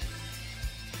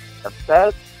 The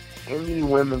best indie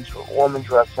women's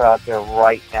wrestler out there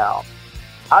right now.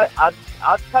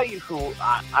 I'll tell you who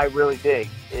I really dig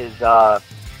is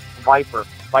Viper.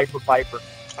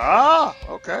 Ah,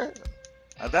 okay.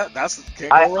 That's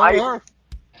can't go wrong with her.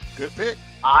 Good pick.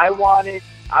 I wanted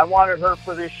her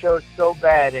for this show so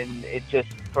bad, and it just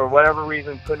for whatever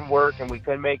reason couldn't work, and we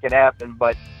couldn't make it happen.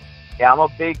 But yeah, I'm a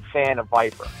big fan of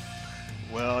Viper.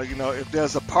 Well, if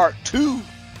there's a part 2,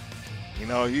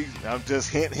 I'm just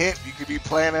hint. You could be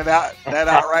planning that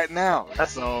out right now.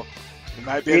 So you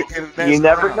might be able to get it next You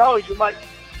never round. know. You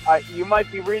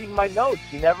might be reading my notes.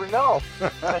 You never know.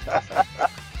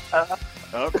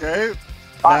 Okay.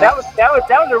 That was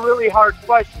a really hard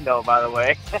question, though. By the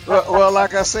way. well,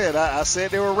 like I said, I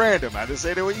said they were random. I didn't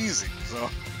say they were easy. So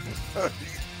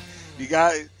you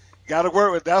got to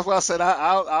work with. That's why I said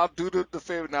I'll do the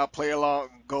favor and I'll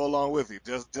go along with you,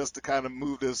 just to kind of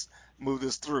move this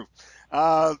through.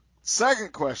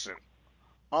 Second question: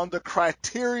 on the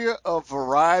criteria of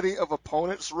variety of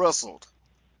opponents wrestled,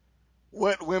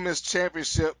 what women's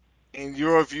championship, in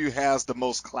your view, has the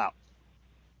most clout?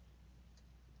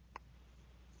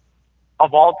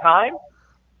 Of all time?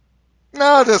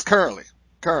 No, just currently.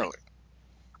 Currently,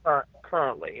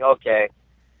 okay.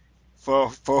 For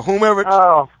whomever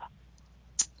Oh.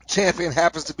 champion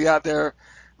happens to be out there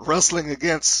wrestling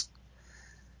against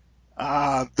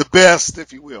the best,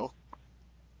 if you will,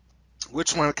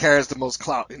 which one carries the most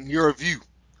clout in your view?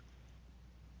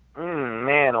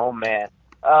 Man, oh man.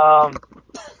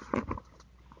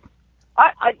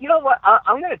 You know what?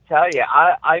 I'm going to tell you,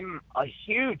 I'm a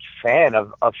huge fan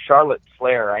of Charlotte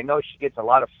Flair. I know she gets a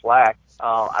lot of flack.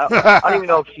 I don't even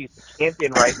know if she's the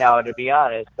champion right now, to be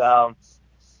honest.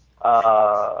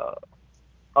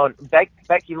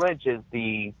 Becky Lynch is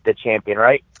the champion,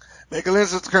 right? Becky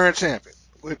Lynch is the current champion,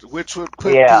 which would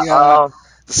put the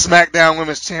SmackDown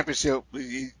Women's Championship.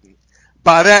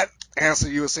 By that answer,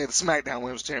 you would say the SmackDown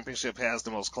Women's Championship has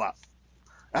the most clout.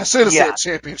 I should have said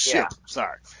championship. Yeah.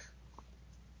 Sorry.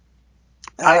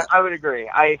 I would agree.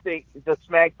 I think the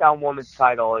SmackDown Women's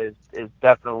title is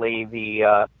definitely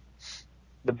the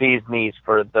bee's knees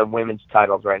for the women's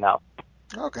titles right now.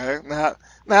 Okay. Now,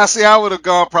 see, I would have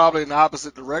gone probably in the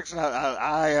opposite direction.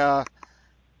 I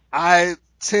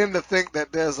tend to think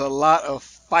that there's a lot of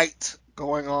fight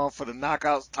going on for the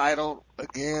Knockouts title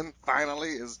again. Finally,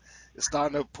 is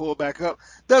starting to pull back up.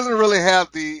 Doesn't really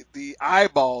have the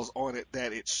eyeballs on it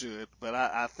that it should, but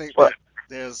I think that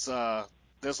there's a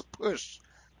push to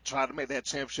try to make that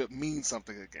championship mean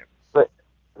something again. But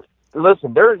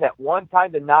listen, there was at one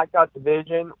time the Knockout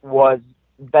division was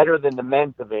better than the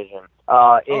men's division in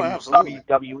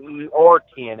WWE or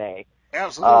TNA.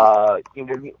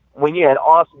 Absolutely. When you had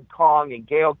Awesome Kong and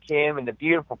Gail Kim and the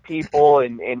Beautiful People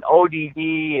and ODD,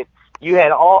 and you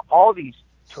had all these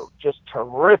just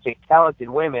terrific, talented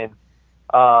women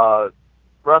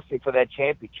wrestling for that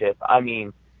championship. I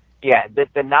mean, yeah,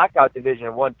 the Knockout division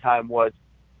at one time was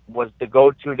the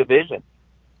go-to division.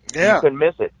 Yeah. You couldn't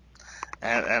miss it.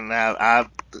 And I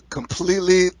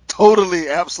completely, totally,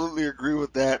 absolutely agree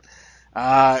with that.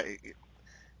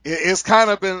 It's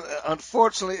kind of been,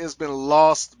 unfortunately, it's been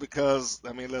lost because,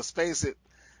 I mean, let's face it,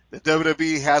 the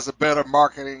WWE has a better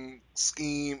marketing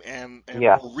scheme and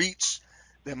Yeah. more reach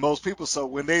than most people. So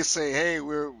when they say, "Hey,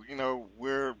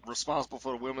 we're responsible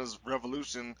for the women's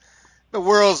revolution," the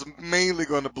world's mainly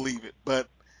going to believe it. But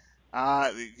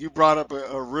you brought up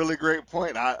a really great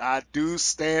point. I do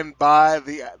stand by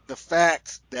the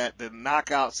fact that the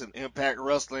Knockouts in Impact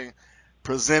Wrestling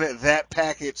presented that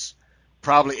package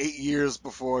probably 8 years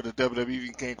before the WWE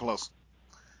even came close.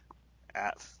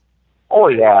 Oh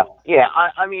yeah, yeah.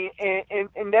 I mean,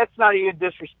 and that's not even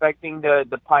disrespecting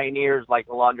the pioneers like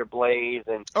Alundra Blaze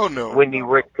and Wendy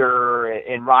Richter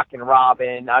and Rockin'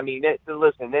 Robin. I mean,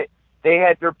 listen, they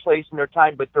had their place in their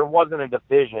time, but there wasn't a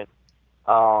division.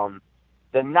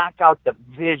 The Knockout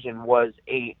division was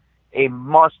a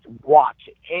must watch.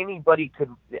 Anybody could.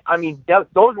 I mean,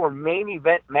 those were main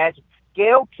event matches.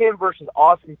 Gail Kim versus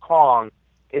Awesome Kong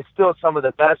is still some of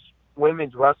the best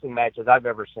women's wrestling matches I've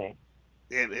ever seen.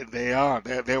 They are.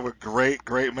 They were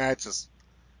great matches.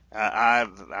 I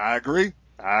agree.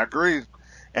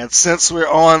 And since we're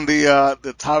on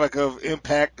the topic of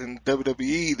Impact and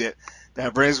WWE,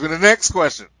 that brings me to the next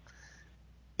question: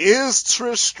 is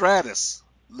Trish Stratus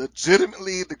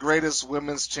legitimately the greatest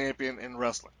women's champion in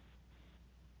wrestling?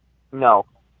 No.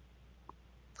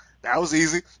 That was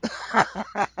easy.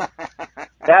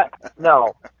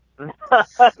 No.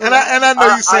 and I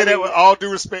know you say that with all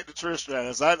due respect to Trish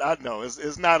Stratus. I know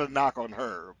it's not a knock on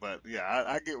her, but yeah,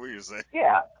 I get what you're saying.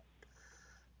 Yeah.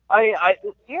 I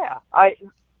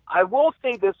will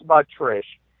say this about Trish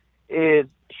is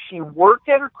she worked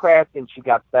at her craft and she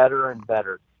got better and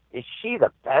better. Is she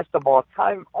the best of all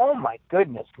time? Oh my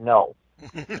goodness, no.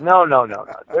 No.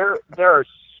 There are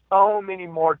so many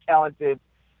more talented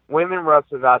women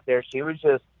wrestlers out there. She was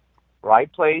just right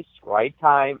place, right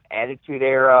time, Attitude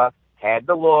Era, had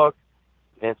the look.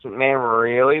 Vince McMahon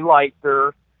really liked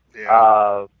her.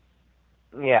 Yeah.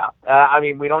 I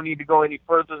mean, we don't need to go any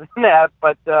further than that,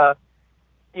 but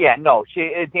yeah, no. To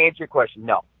answer your question,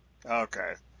 no.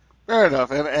 Okay. Fair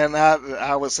enough, and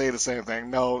I would say the same thing.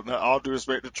 No, all due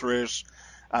respect to Trish,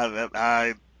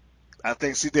 I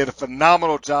think she did a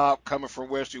phenomenal job coming from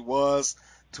where she was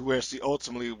to where she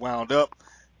ultimately wound up.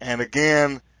 And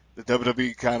again, the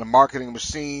WWE kind of marketing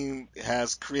machine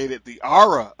has created the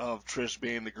aura of Trish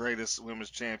being the greatest women's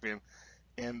champion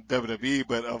in WWE.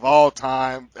 But of all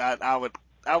time, I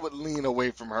would lean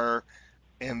away from her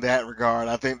in that regard.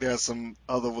 I think there's some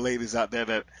other ladies out there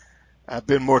that have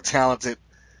been more talented.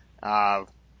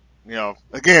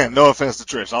 Again, no offense to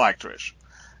Trish. I like Trish.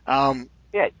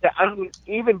 Yeah, I mean,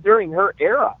 even during her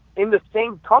era, in the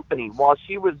same company while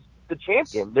she was the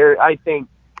champion, I think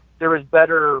there was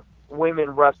better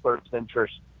women wrestlers than Trish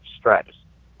Stratus.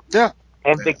 Yeah.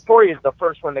 And Victoria's the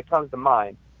first one that comes to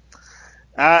mind.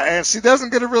 And she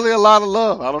doesn't get really a lot of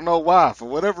love. I don't know why. For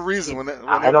whatever reason.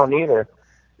 I don't either.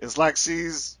 It's like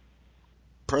she's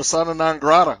persona non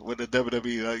grata with the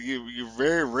WWE. You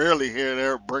very rarely hear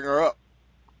her bring her up.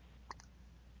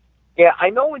 Yeah,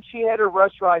 I know when she had her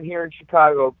restaurant here in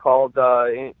Chicago called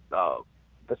the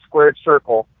Squared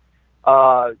Circle,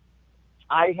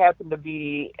 I happened to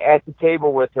be at the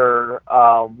table with her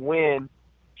when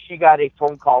she got a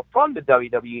phone call from the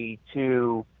WWE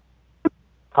to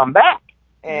come back.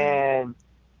 And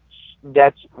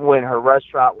that's when her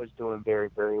restaurant was doing very,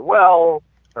 very well.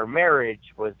 Her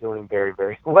marriage was doing very,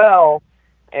 very well.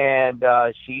 And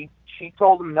she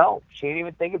told him no. She didn't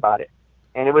even think about it.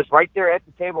 And it was right there at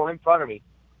the table in front of me.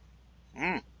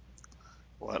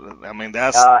 Well, I mean,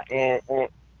 that's...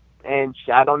 And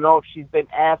I don't know if she's been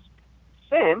asked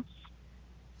since.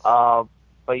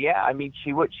 But yeah, I mean,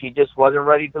 she just wasn't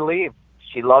ready to leave.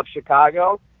 She loved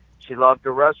Chicago. She loved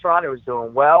the restaurant. It was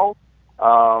doing well.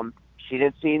 She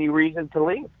didn't see any reason to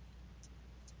leave.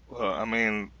 Well, I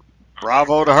mean,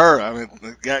 bravo to her. I mean,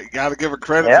 got to give her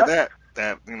credit for that.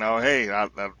 That, hey,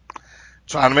 I'm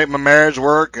trying to make my marriage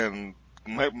work and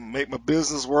make my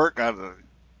business work.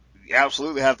 You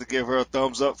absolutely have to give her a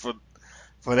thumbs up for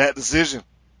that decision.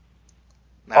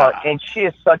 And she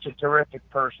is such a terrific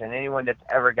person. Anyone that's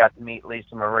ever got to meet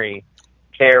Lisa Marie,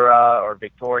 Kara, or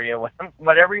Victoria,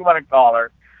 whatever you want to call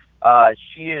her,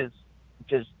 she is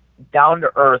just down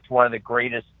to earth, one of the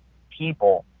greatest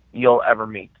people you'll ever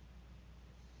meet.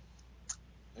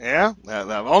 Yeah,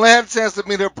 I've only had a chance to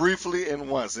meet her briefly and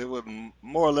once. It was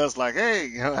more or less like, "Hey,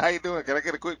 how you doing? Can I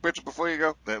get a quick picture before you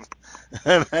go?"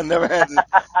 I never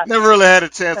really had a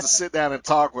chance to sit down and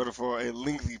talk with her for a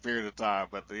lengthy period of time.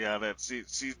 But yeah, that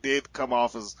she did come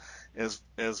off as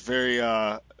very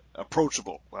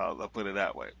approachable. Well, I'll put it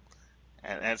that way.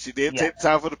 And she did take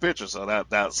time for the picture, so that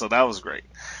was great.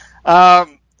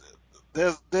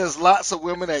 There's lots of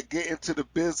women that get into the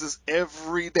business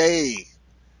every day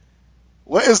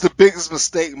What is the biggest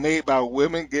mistake made by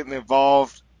women getting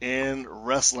involved in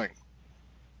wrestling?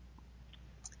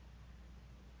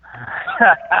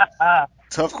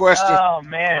 Tough question. Oh,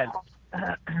 man.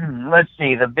 Let's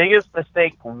see. The biggest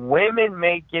mistake women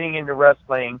make getting into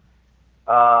wrestling,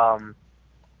 I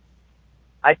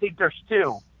think there's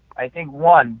two. I think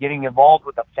one, getting involved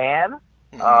with a fan,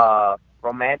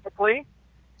 romantically.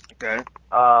 Okay.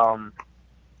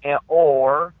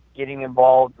 Or getting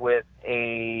involved with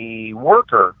a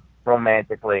worker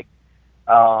romantically.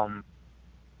 I've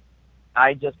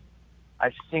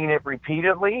seen it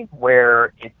repeatedly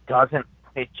where it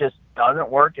just doesn't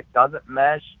work. It doesn't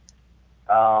mesh.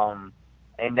 And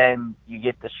then you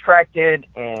get distracted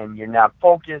and you're not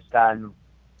focused on,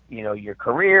 your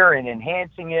career and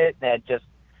enhancing it. That just,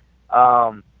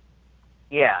 my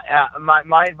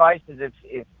advice is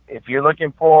if you're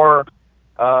looking for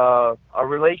a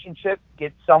relationship,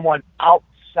 get someone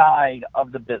outside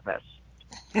of the business.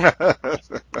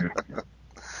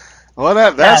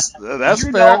 Well, that's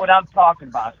you fair. know what I'm talking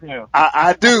about too.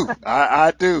 I do.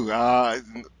 I do.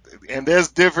 And there's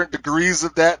different degrees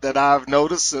of that I've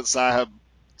noticed since I have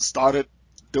started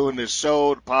doing this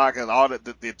show, the podcast, all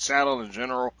the channel in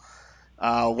general.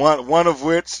 One of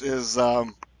which is,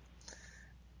 if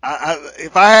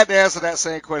I had to answer that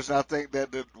same question, I think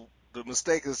that the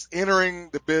mistake is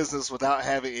entering the business without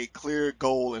having a clear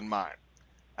goal in mind.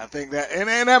 I think that, and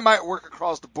that might work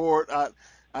across the board.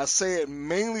 I say it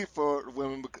mainly for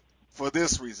women for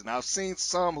this reason. I've seen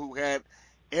some who had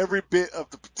every bit of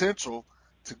the potential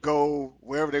to go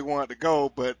wherever they wanted to go,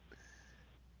 but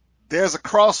there's a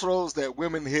crossroads that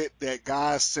women hit that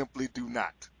guys simply do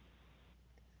not.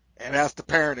 And that's the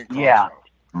parenting crossroads.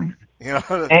 Yeah.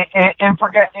 And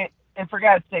for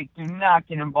God's sake, do not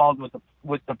get involved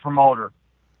with the promoter.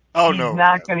 Oh, he's no.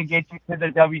 Not going to get you to the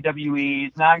WWE.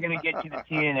 He's not going to get you to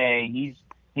TNA.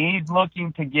 He's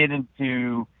looking to get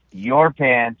into your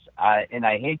pants. And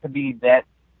I hate to be that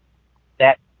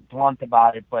blunt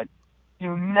about it, but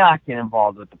do not get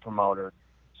involved with the promoter.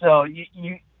 So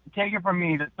you take it from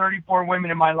me, the 34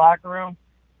 women in my locker room,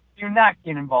 do not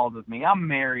get involved with me. I'm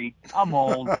married. I'm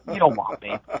old. You don't want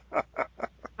me.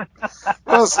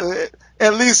 Well, so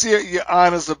at least you're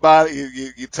honest about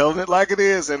it. You're telling it like it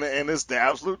is, and it's the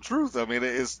absolute truth. I mean,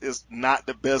 it's not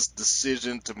the best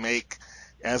decision to make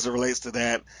as it relates to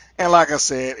that. And like I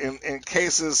said, in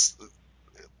cases,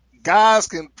 guys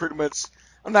can pretty much,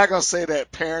 I'm not going to say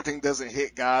that parenting doesn't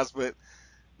hit guys, but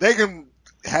they can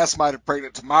have somebody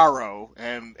pregnant tomorrow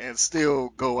and still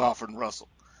go off and wrestle.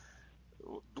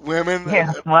 Women,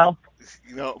 well,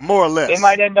 more or less. They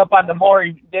might end up on the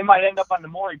Maury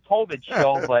Povich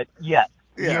show, but yes,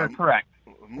 you're correct.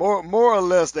 More or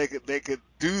less, they could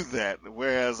do that.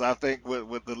 Whereas I think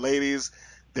with the ladies,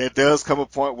 there does come a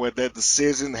point where that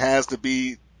decision has to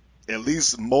be at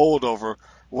least mulled over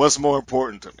what's more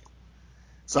important to me.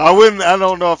 So I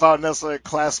don't know if I would necessarily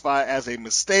classify it as a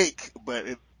mistake, but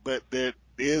there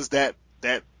is that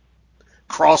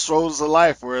crossroads of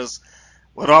life. Whereas,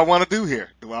 what do I want to do here?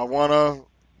 Do I want to,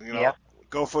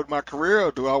 go for my career,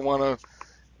 or do I want to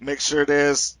make sure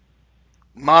there's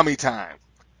mommy time?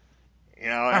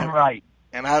 Right.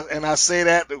 And I say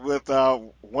that with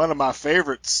one of my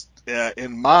favorites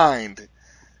in mind.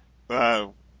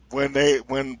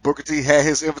 When Booker T had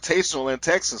his invitational in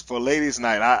Texas for Ladies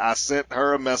Night, I sent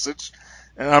her a message,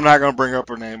 and I'm not going to bring up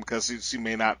her name because she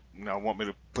may not want me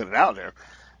to put it out there.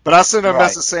 But I sent her a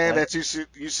message saying that you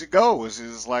should go. And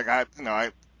she's like, I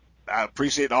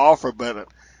appreciate the offer,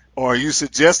 or you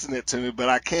suggesting it to me, but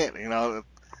I can't.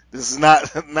 This is not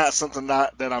something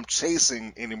that I'm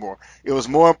chasing anymore. It was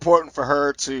more important for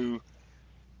her to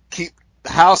keep the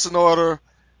house in order,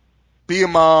 be a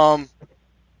mom,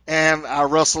 and I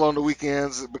wrestle on the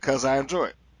weekends because I enjoy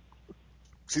it.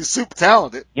 She's super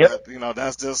talented. Yep. But,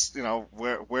 that's just,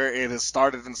 where it has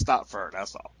started and stopped for her.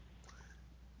 That's all.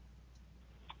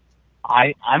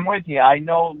 I'm with you. I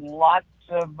know lots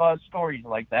of stories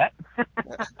like that.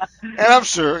 And I'm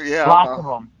sure, lots of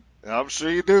them. I'm sure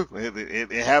you do.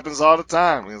 It happens all the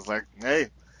time. It's like, hey,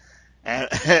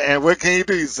 and what can you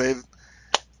do? You say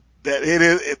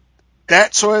that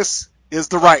that choice is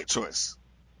the right choice.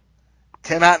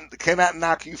 Cannot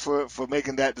knock you for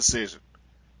making that decision.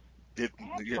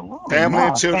 Family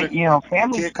and children,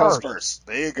 family kid comes first.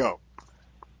 There you go.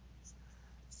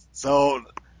 So,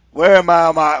 where am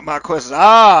my question?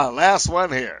 Last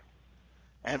one here,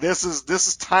 and this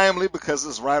is timely because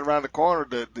it's right around the corner.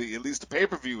 At least the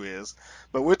pay-per-view is,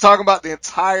 but we're talking about the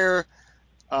entire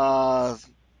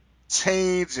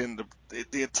change and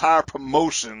the entire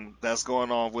promotion that's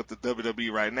going on with the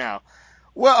WWE right now.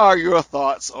 What are your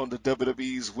thoughts on the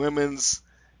WWE's women's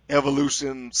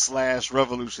Evolution /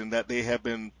 Revolution that they have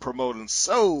been promoting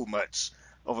so much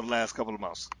over the last couple of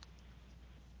months?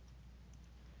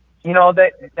 You know,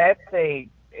 that's a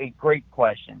great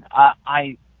question.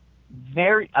 I'm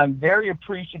very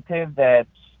appreciative that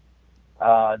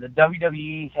the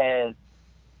WWE has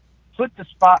put the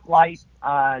spotlight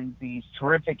on these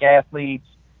terrific athletes.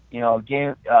 You know,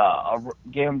 gave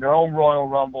them their own Royal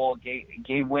Rumble,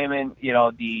 gave women, you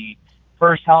know, the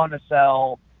first Hell in a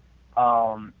Cell.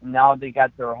 Now they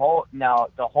got the whole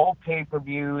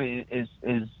pay-per-view is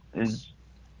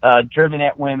driven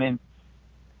at women.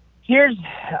 Here's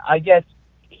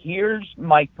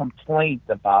my complaint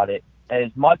about it.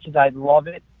 As much as I love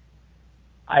it,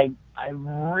 I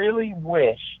really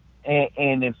wish,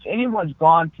 and if anyone's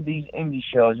gone to these indie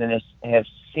shows and have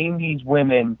seen these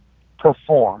women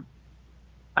perform,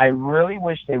 I really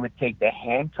wish they would take the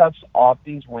handcuffs off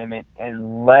these women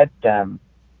and let them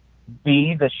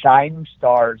be the shining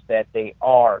stars that they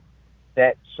are,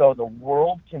 that so the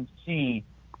world can see,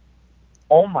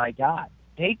 oh my God,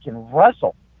 they can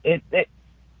wrestle.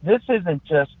 This isn't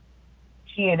just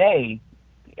TNA,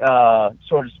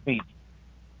 so to speak.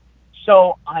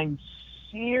 So I'm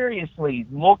seriously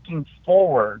looking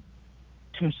forward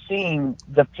to seeing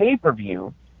the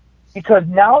pay-per-view, because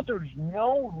now there's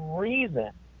no reason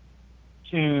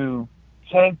to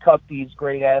handcuff these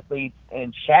great athletes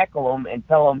and shackle them and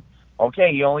tell them,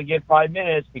 okay, you only get 5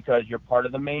 minutes because you're part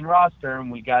of the main roster, and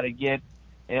we got to get,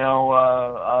 you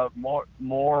know, more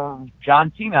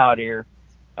John Cena out here.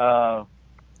 Yeah,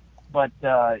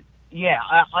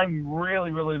 I'm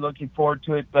really, really looking forward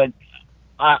to it. But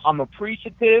I'm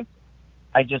appreciative.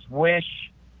 I just wish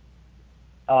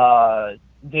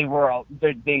they were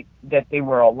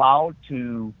allowed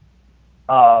to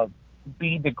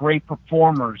be the great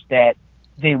performers that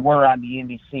they were on the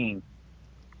indie scene.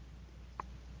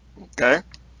 Okay,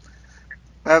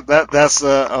 that's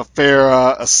a fair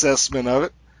assessment of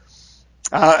it.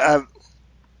 I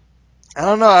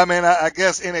don't know. I mean, I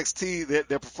guess NXT,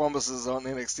 their performances on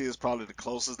NXT is probably the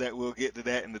closest that we'll get to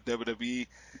that in the WWE.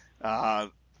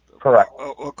 Correct.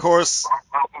 Of course,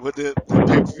 with the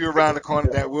pay-per-view around the corner,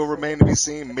 that will remain to be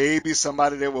seen. Maybe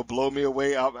somebody that will blow me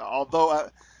away. Although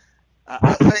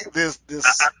I think this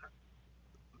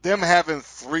them having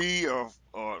three or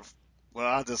well,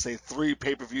 I'll just say 3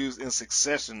 pay-per-views in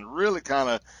succession really kind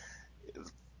of,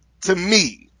 to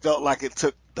me, felt like it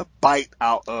took the bite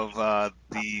out of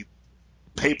the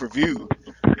pay-per-view.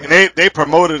 And they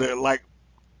promoted it like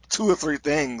 2 or 3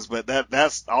 things, but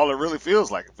that's all it really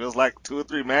feels like. It feels like 2 or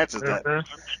 3 matches that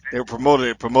they were promoted.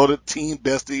 It promoted Team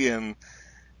Bestie and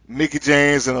Mickie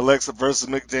James and Alexa versus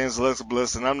Mickie James and Alexa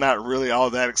Bliss, and I'm not really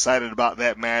all that excited about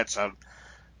that match.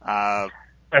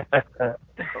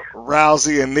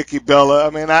 Rousey and Nikki Bella. I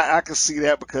mean, I can see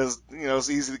that because, you know, it's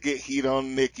easy to get heat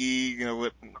on Nikki, you know,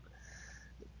 with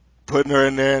putting her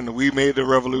in there, and we made the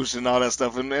revolution and all that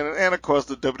stuff. And of course,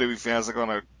 the WWE fans are going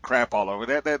to crap all over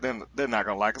that. They're not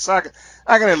going to like it. So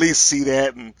I can at least see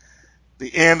that, and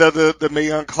the end of the Mae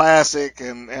Young Classic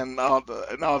and all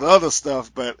the other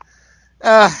stuff. But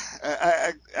I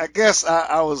guess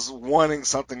I was wanting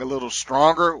something a little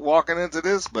stronger walking into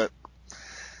this, but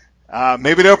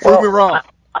maybe they'll prove me wrong.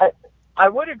 I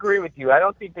would agree with you. I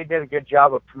don't think they did a good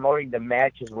job of promoting the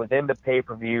matches within the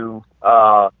pay-per-view.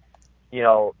 You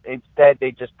know, instead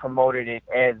they just promoted it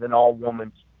as an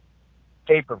all-women's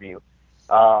pay-per-view.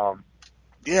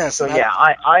 Yes. So yeah,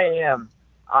 I'm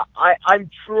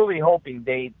truly hoping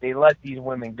they let these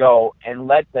women go and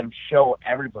let them show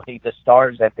everybody the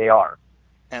stars that they are.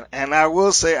 And I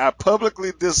will say I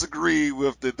publicly disagree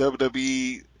with the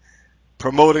WWE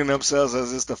promoting themselves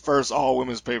as it's the first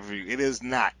all-women's pay-per-view. It is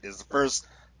not. It's the first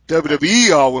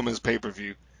WWE all-women's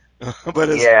pay-per-view. but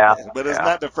it's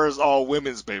not the first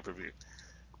all-women's pay-per-view.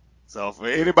 So for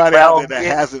anybody out there that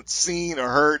hasn't seen or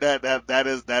heard that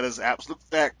is absolute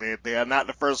fact. They are not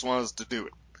the first ones to do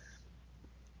it.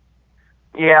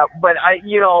 Yeah, but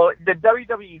the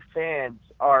WWE fans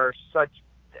are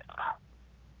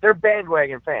they're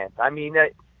bandwagon fans. I mean,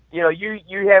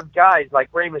 you have guys like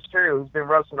Rey Mysterio, who's been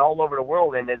wrestling all over the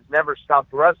world and has never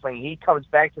stopped wrestling. He comes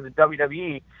back to the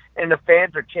WWE, and the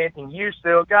fans are chanting, "You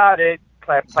still got it."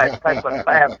 Clap, clap, clap, clap,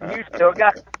 clap. You still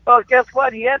got it. Well, guess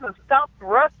what? He hasn't stopped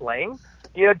wrestling.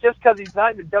 Just because he's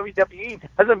not in the WWE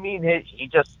doesn't mean he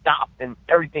just stopped and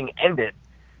everything ended.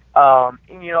 A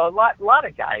lot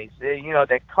of guys,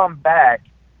 that come back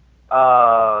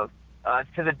to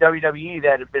the WWE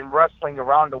that have been wrestling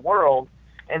around the world,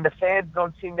 and the fans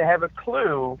don't seem to have a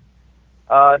clue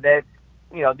that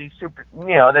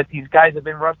that these guys have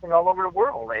been wrestling all over the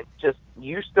world. It's just,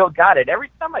 you still got it. Every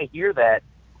time I hear that,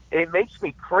 it makes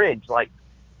me cringe. Like,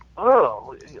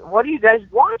 oh, what are you guys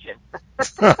watching?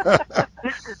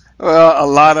 Well, a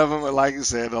lot of them, like you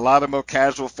said, a lot of them are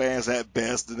casual fans at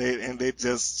best, and they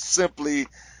just simply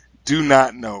do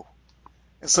not know.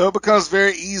 And so it becomes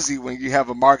very easy when you have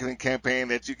a marketing campaign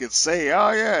that you could say,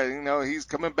 oh yeah, he's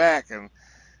coming back, and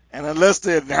unless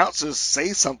the announcers say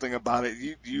something about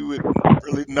it, you would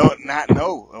really not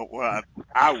know. Well,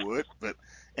 I would,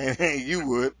 and you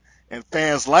would, and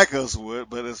fans like us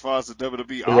would. But as far as the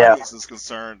WWE audience is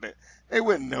concerned, they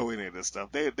wouldn't know any of this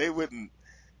stuff. They wouldn't.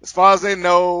 As far as they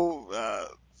know,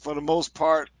 for the most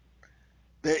part,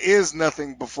 there is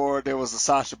nothing before there was a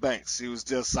Sasha Banks. She was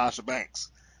just Sasha Banks.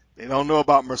 They don't know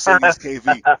about Mercedes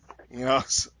KV,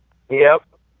 Yep.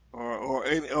 Or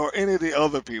any of the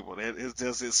other people.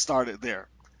 It started there.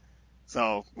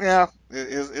 So yeah,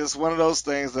 it's one of those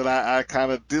things that I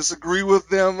kind of disagree with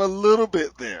them a little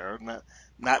bit there.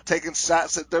 Not taking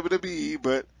shots at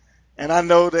WWE, and I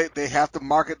know that they have to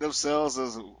market themselves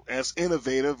as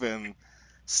innovative, and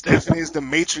Stephanie's the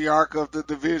matriarch of the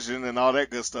division and all that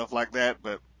good stuff like that.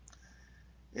 But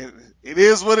it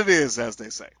is what it is, as they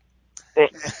say.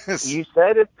 You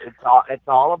said it. It's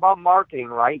all about marketing,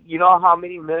 right? You know how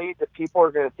many millions of people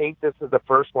are going to think this is the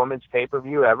first women's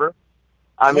pay-per-view ever?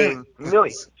 I mean,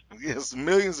 millions. Yes,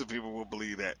 millions of people will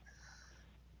believe that.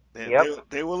 Yep.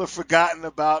 They will have forgotten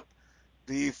about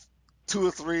the 2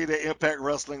 or 3 that Impact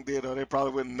Wrestling did, or they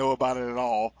probably wouldn't know about it at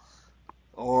all.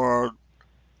 Or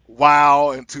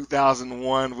WOW in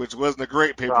 2001, which wasn't a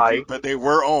great pay-per-view, but they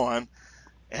were on.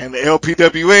 And the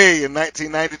LPWA in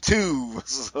 1992,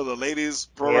 so the Ladies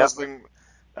Pro Wrestling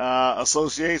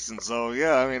Association. So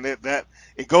yeah, I mean that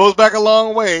it goes back a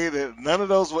long way. That none of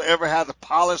those will ever have the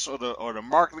polish or the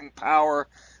marketing power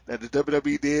that the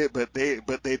WWE did, but they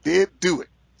did do it.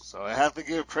 So I have to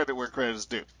give credit where credit is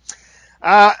due.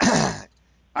 Are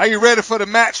you ready for the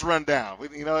match rundown?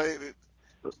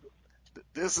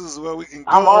 This is where we can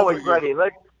go. I'm always ready.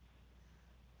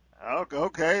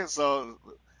 Okay, so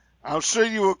I'm sure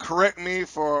you will correct me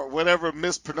for whatever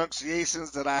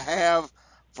mispronunciations that I have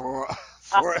for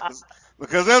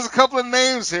because there's a couple of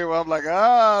names here where I'm like,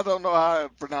 I don't know how to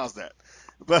pronounce that.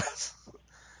 But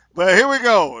here we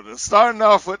go. Starting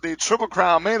off with the Triple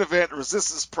Crown main event,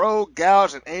 Resistance Pro,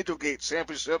 Gouge, and Angel Gate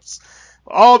Championships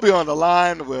will all be on the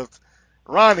line with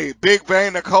Ronnie Big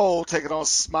Bang Nicole taking on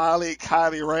Smiley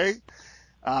Kylie Ray.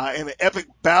 In an epic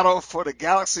battle for the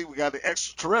Galaxy, we got the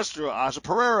extraterrestrial Aja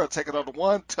Pereira taking on the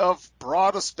one tough,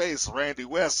 broad of space Randy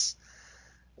West.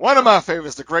 One of my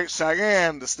favorites, the Great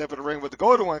Cheyenne, to step in the ring with the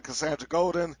Golden One, Cassandra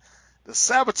Golden. The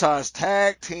Sabotage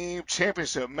Tag Team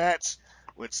Championship match,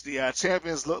 which the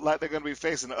champions look like they're going to be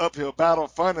facing an uphill battle.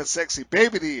 Fun and Sexy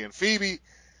Baby D and Phoebe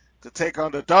to take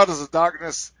on the Daughters of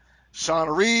Darkness,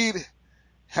 Shauna Reed,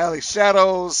 Hallie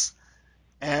Shadows.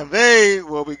 And they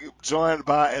will be joined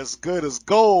by As Good as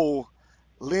Gold,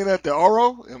 Lena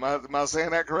DeOro. Am I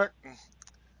saying that correct?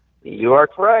 You are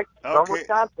correct. Okay. From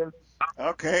Wisconsin.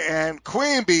 Okay, and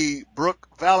Queen Bee, Brooke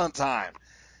Valentine.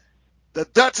 The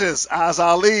Duchess, Oz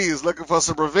Ali, is looking for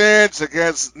some revenge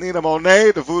against Nina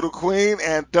Monet, the Voodoo Queen,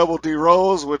 and Double D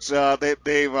Rose, which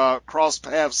they've crossed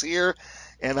paths here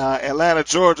in Atlanta,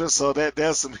 Georgia. So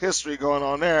there's some history going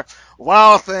on there.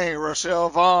 Wild Thing, Rochelle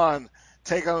Vaughn,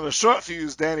 take on the short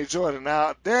fuse Danny Jordan.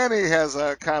 Now, Danny has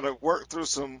kind of worked through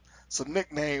some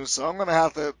nicknames, so I'm going to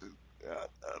have to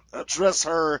address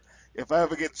her if I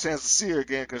ever get a chance to see her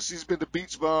again, because she's been the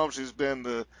Beach Bum, she's been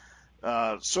the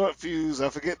short fuse. I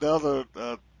forget the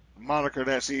other moniker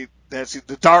that she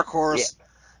the Dark Horse.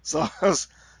 Yeah.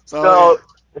 So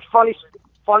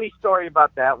funny story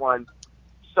about that one.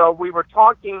 So we were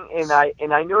talking, and I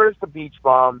knew her as the Beach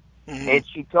Bum, and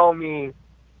she told me.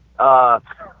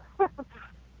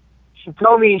 She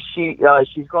told me she's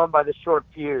going by the short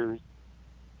fuse,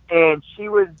 and she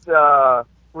was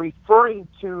referring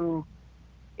to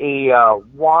a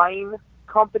wine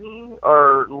company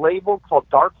or label called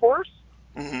Dark Horse,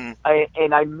 I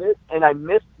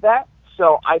missed that,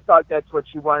 so I thought that's what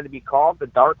she wanted to be called, the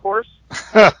Dark Horse.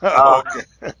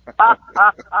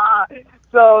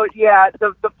 So yeah,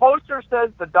 the poster says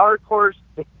the Dark Horse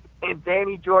and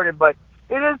Danny Jordan, but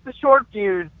it is the short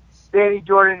fuse. Danny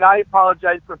Jordan, I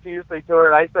apologize profusely to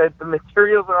her. I said, the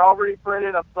materials are already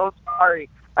printed. I'm so sorry.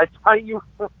 I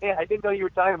didn't know you were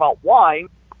talking about wine.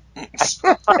 I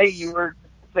thought you were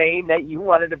saying that you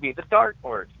wanted to be the Dark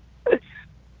Horse.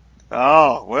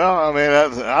 Oh, well, I mean,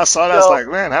 I saw that. I was like,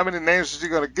 man, how many names is she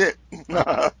going to get?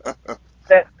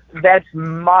 That's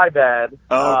my bad.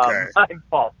 Okay. My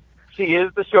fault. She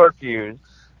is the short fuse.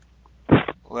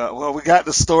 Well, we got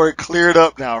the story cleared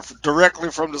up now,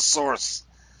 directly from the source.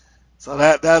 So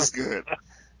that's good.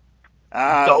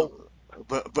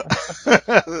 But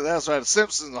that's right, the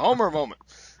Simpsons Homer moment.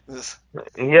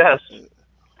 Yes.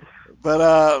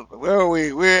 But where are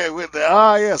we? We're with the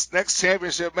yes, next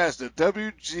championship match, the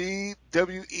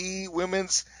WGWE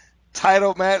Women's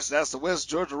Title match. That's the West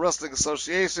Georgia Wrestling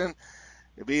Association.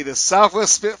 It'll be the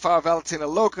Southwest Spitfire Valentina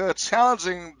Loca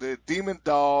challenging the Demon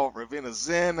Doll Ravina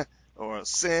Zen or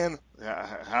Sin,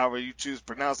 however you choose to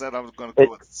pronounce that. I was going to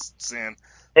go with Sin.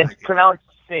 It's pronounced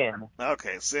Sin.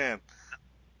 Okay, Sin.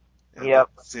 Yep.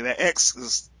 See, that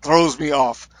X throws me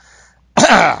off.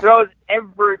 Throws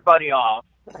everybody off.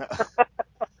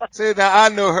 See, now I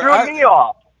know her. Threw me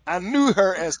off. I knew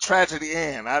her as Tragedy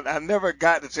Ann. I never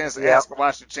got the chance to ask her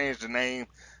why she changed the name,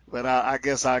 but I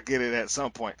guess I'll get it at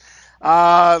some point.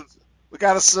 We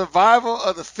got a survival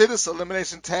of the fittest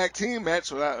elimination tag team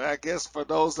match. I guess for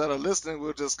those that are listening,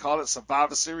 we'll just call it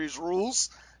Survivor Series rules.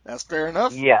 That's fair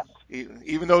enough. Yes.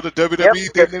 Even though the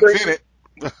WWE didn't invent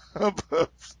it.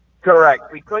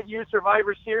 Correct. We couldn't use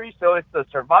Survivor Series, so it's the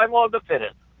survival of the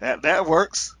fittest. That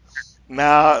works.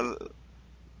 Now,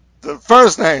 the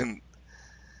first name,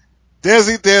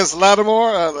 Desi Des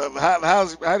Lattimore. How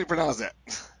do you pronounce that?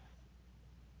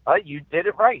 You did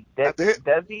it right. I did.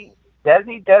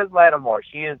 Desi Des Lattimore.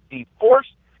 She is the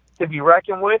force to be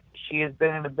reckoned with. She has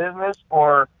been in the business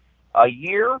for a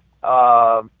year,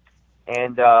 and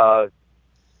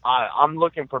I'm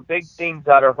looking for big things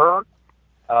out of her.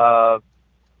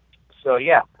 So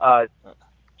yeah,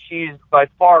 she's by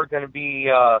far going to be,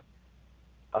 well,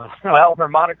 her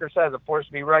moniker says a force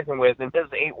to be reckoned with in this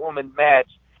 8-woman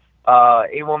match,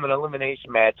 8-woman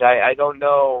elimination match. I don't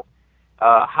know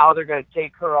how they're going to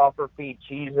take her off her feet.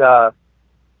 She's, I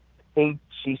think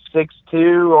she's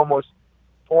 6'2", almost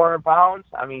 400 pounds.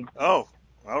 I mean. Oh,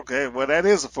 okay. Well, that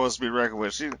is a force to be reckoned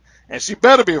with. She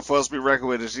better be a force to be reckoned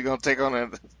with if she's going to take on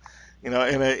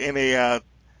in a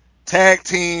tag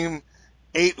team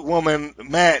 8-woman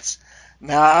match.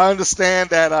 Now, I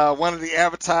understand that one of the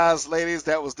advertised ladies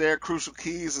that was there, Crucial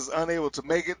Keys, is unable to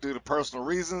make it due to personal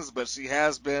reasons, but she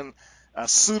has been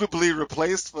suitably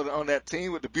replaced on that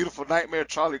team with the beautiful Nightmare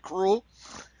Charlie Cruel,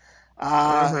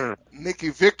 Nikki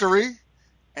Victory,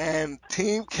 and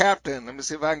team captain. Let me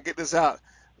see if I can get this out.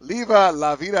 Liva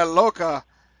La Vida Loca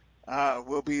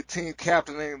will be team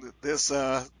captaining this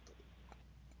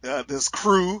this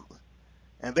crew,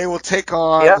 and they will take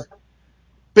on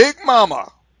Big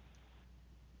Mama,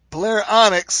 Blair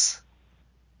Onyx,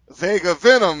 Vega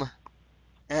Venom,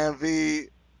 and the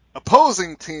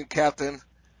opposing team captain.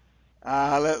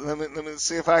 Let me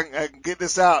see if I can get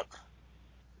this out.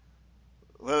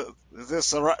 Is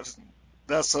this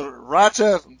that's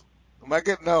Sriracha? Am I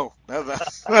getting no? The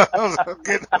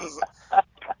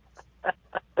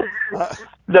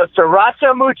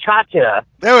Sriracha Muchacha.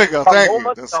 There we go. Thank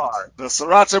Paloma you. Star. The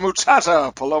Sriracha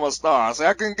Muchacha, Paloma Star. See,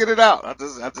 I couldn't get it out. I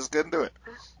just couldn't do it.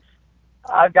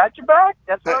 I got your back.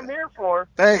 That's what I'm here for.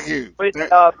 Thank you. But,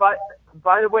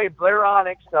 by the way, Blair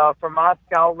Onyx from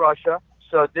Moscow, Russia.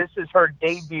 So this is her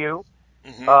debut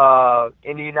in the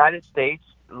United States.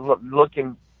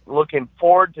 Looking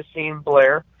forward to seeing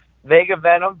Blair. Vega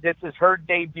Venom, this is her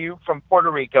debut from Puerto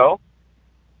Rico.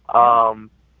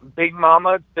 Big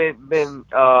Mama been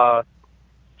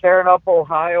tearing up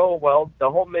Ohio, well,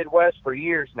 the whole Midwest for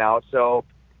years now. So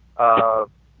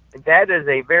that is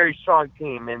a very strong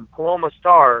team. And Paloma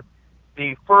Star,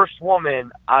 the first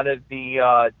woman out of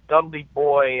the Dudley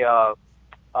Boy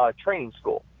training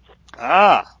school.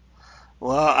 Well,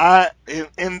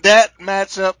 in that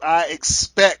matchup, I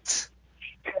expect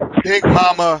Big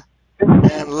Mama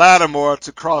and Lattimore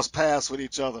to cross paths with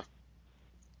each other.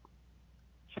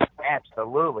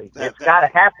 Absolutely, it's got to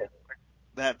happen.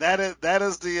 That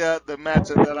is the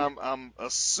matchup that I'm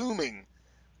assuming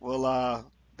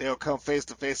they'll come face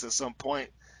to face at some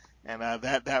point, and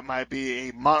that might be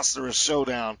a monstrous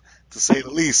showdown to say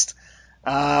the least.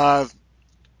 The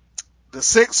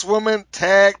 6-woman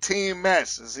tag team match.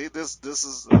 See, this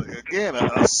is again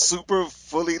a super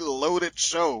fully loaded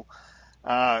show.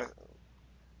 What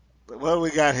do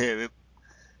we got here?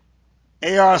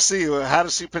 ARC. How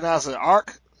does she pronounce it?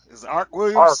 Arc? Is it Arc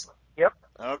Williams? Arc. Yep.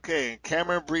 Okay.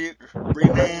 Cameron Brene.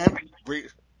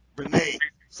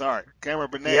 Sorry, Cameron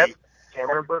Brene. Yep.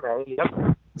 Cameron Brene.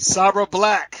 Yep. Sabra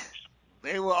Black.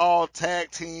 They will all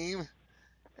tag team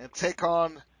and take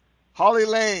on Holly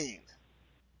Lane,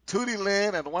 Tootie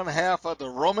Lynn, and one half of the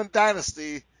Roman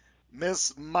Dynasty,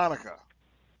 Miss Monica.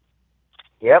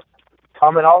 Yep.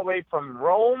 Coming all the way from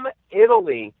Rome,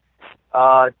 Italy,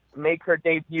 make her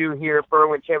debut here at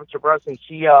Berwyn Championship Wrestling.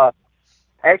 She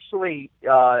actually,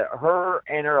 her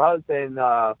and her husband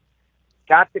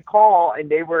got the call, and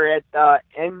they were at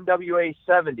NWA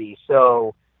 70.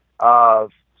 So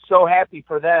so happy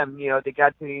for them. You know, they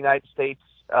got to the United States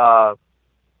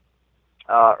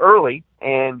early,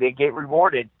 and they get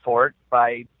rewarded for it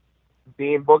by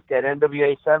being booked at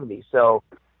NWA 70. So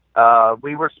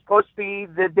we were supposed to be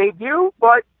the debut,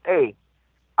 but hey,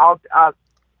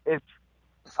 if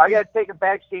I got to take a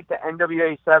back seat to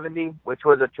NWA 70, which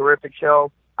was a terrific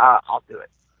show, I'll do it.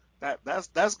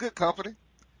 That's good company.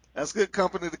 That's good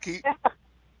company to keep.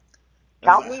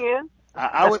 Count me in.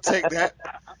 I would take that.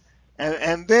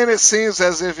 And then it seems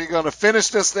as if you're going to finish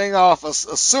this thing off,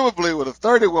 assumably with a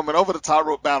 30-woman over-the-top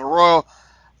rope battle royal,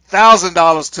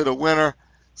 $1,000 to the winner.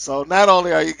 So not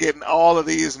only are you getting all of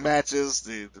these matches,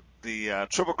 the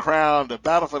Triple Crown, the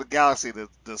Battle for the Galaxy,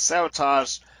 the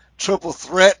Sabotage Triple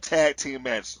Threat Tag Team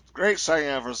match, Great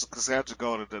Cheyenne versus Cassandra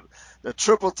Golden, the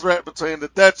Triple Threat between the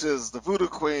Duchess, the Voodoo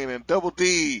Queen, and Double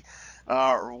D,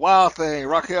 Wild Thing,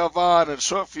 Raquel Vaughn, and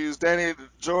Short Fuse, Danny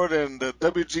Jordan, the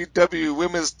WGW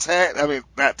Women's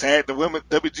the Women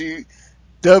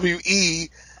WGWE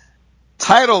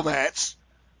title match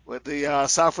with the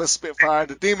Southwest Spitfire,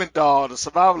 the Demon Doll, the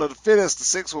Survival of the Fittest, the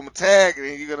 6-woman tag,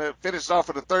 and you're going to finish off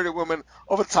with a 30-woman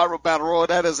over-the-top rope battle royal.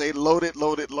 That is a loaded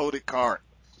card.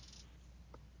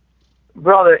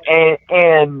 Brother,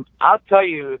 and I'll tell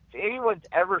you, if anyone's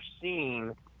ever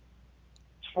seen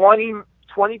 20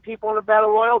 people in a battle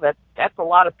royal, that's a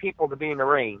lot of people to be in the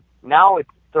ring. Now it's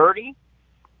 30,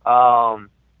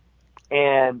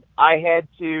 and I had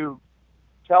to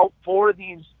tell 4 of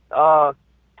these top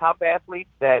athletes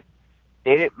that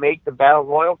they didn't make the battle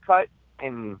royal cut,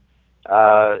 and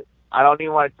I don't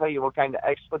even want to tell you what kind of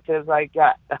expletives I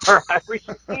got or I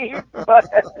received,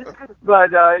 but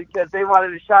because they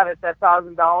wanted a shot at that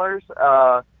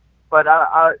 $1,000. But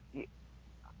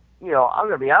you know, I'm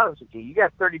gonna be honest with you. You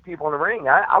got 30 people in the ring.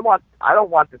 I don't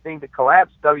want the thing to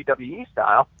collapse WWE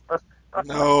style.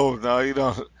 No, you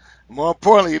don't. More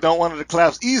importantly, you don't want it to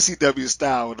collapse ECW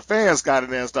style when the fans got in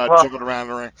there and start jumping around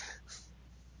the ring.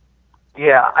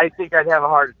 Yeah, I think I'd have a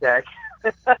heart attack.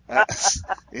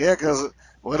 Yeah, because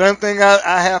one thing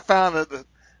I have found that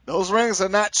those rings are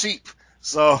not cheap.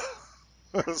 So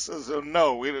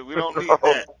no, we don't need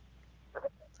that.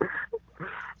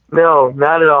 No,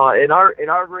 not at all. And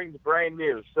our ring's brand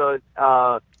new, so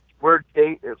we're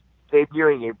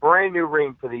debuting a brand new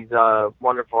ring for these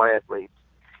wonderful athletes.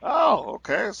 Oh,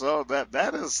 okay. So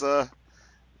that is that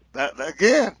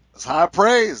again, it's high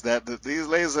praise that these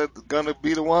ladies are going to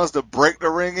be the ones to break the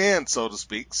ring in, so to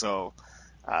speak. So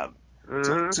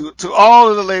to all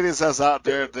of the ladies that's out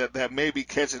there that may be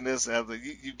catching this,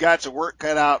 you got your work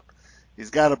cut out. He's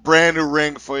got a brand new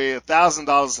ring for you,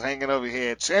 $1,000 hanging over your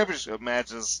head, championship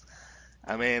matches.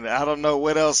 I mean, I don't know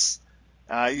what else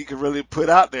you can really put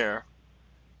out there.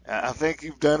 I think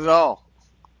you've done it all.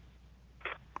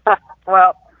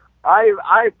 Well,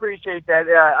 I appreciate that.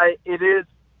 It is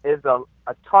a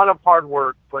ton of hard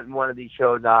work putting one of these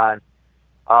shows on,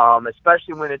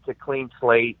 especially when it's a clean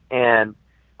slate. And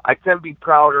I couldn't be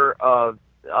prouder of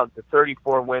the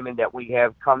 34 women that we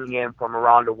have coming in from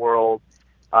around the world.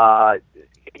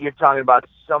 You're talking about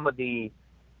some of the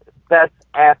best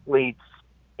athletes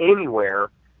anywhere,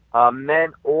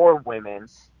 men or women,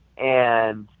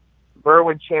 and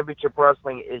Berwyn Championship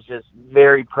Wrestling is just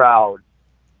very proud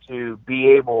to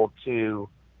be able to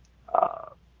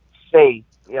say,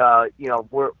 you know,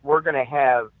 we're going to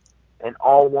have an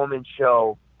all-woman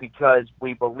show because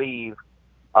we believe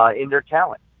in their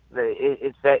talent.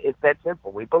 It's that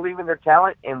simple. We believe in their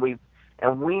talent, and we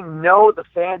know the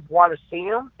fans want to see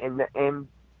them. And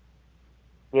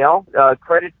you know,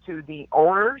 credit to the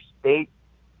owners. They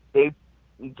gave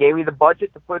me the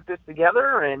budget to put this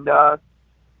together, and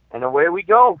away we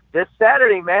go. This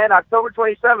Saturday, man, October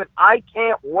 27th. I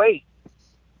can't wait.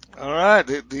 All right.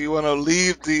 Do you want to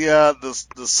leave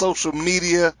the social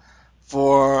media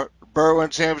for Berwyn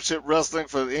Championship Wrestling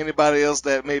for anybody else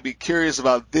that may be curious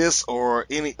about this or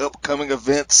any upcoming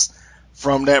events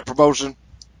from that promotion?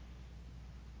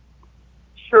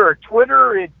 Sure.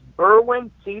 Twitter, it's Berwyn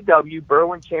CW,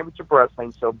 Berwyn Championship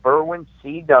Wrestling. So Berwyn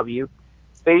CW.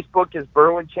 Facebook is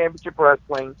Berwyn Championship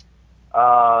Wrestling.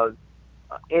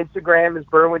 Instagram is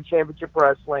Berwyn Championship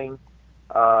Wrestling.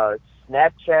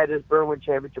 Snapchat is Berwyn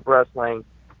Championship Wrestling.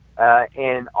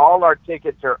 And all our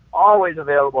tickets are always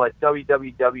available at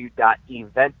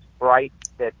www.eventbrite.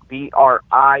 That's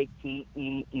BRITE,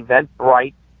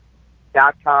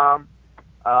 eventbrite.com.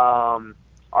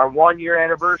 Our 1-year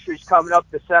anniversary is coming up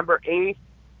December 8th.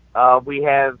 We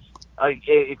have,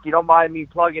 if you don't mind me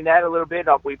plugging that a little bit,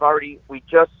 we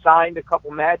just signed a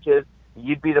couple matches.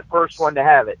 You'd be the first one to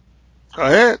have it. Go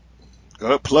ahead.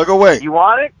 Go plug away. You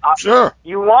want it? Sure.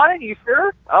 You want it? You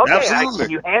sure? Okay. Absolutely.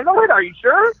 Can you handle it? Are you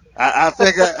sure? I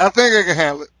think I can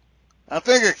handle it. I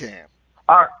think I can.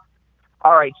 All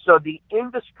right. So the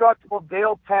indestructible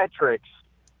Dale Patricks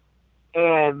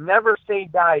and Never Say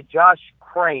Die Josh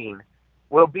Crane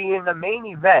will be in the main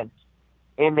event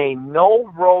in a no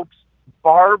ropes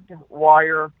barbed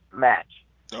wire match.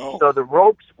 Oh. So the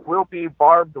ropes will be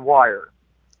barbed wire.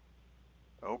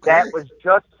 Okay. That was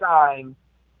just signed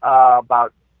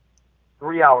about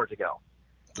 3 hours ago.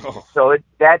 Oh. So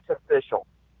that's official.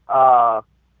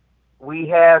 We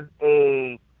have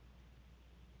a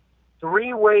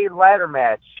 3-way ladder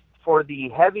match for the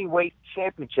heavyweight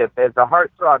championship as the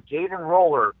heartthrob Jaden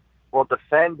Roller will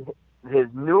defend his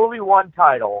newly won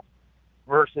title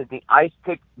versus the Ice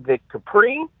Pick Vic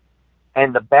Capri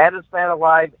and the baddest man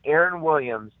alive Aaron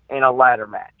Williams in a ladder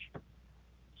match.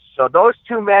 So those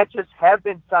 2 matches have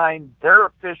been signed. They're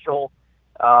official,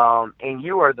 and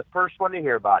you are the first one to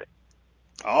hear about it.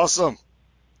 Awesome.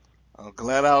 I'm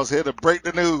glad I was here to break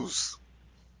the news.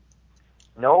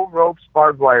 No ropes,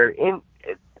 barbed wire.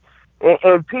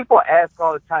 And people ask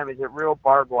all the time, is it real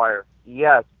barbed wire?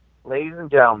 Yes, ladies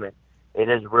and gentlemen, it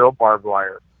is real barbed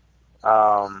wire.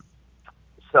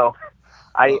 So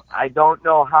I don't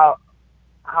know how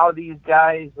these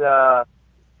guys got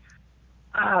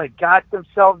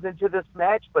themselves into this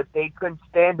match, but they couldn't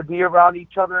stand to be around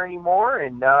each other anymore,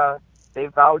 and they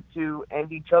vowed to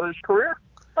end each other's career.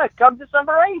 Come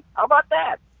December 8th. How about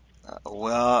that?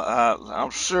 I'm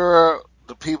sure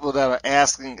the people that are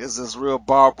asking, is this real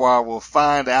barbed wire, will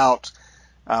find out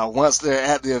once they're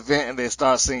at the event and they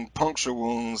start seeing puncture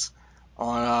wounds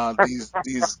on these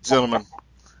gentlemen.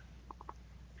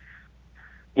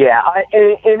 Yeah,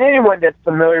 and anyone that's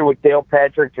familiar with Dale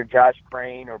Patrick or Josh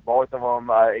Crane or both of them,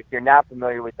 if you're not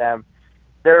familiar with them,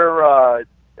 they're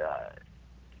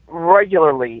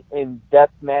regularly in death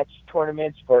match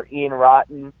tournaments for Ian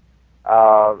Rotten.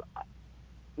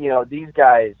 These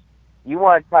guys, you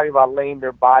want to talk about laying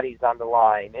their bodies on the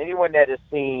line. Anyone that has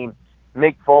seen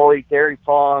Mick Foley, Terry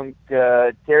Funk,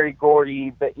 Terry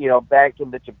Gordy, back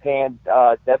in the Japan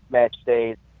death match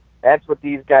days, that's what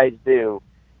these guys do.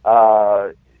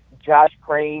 Josh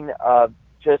Crane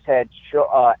just had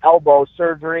elbow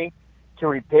surgery to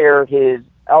repair his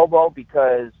elbow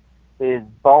because his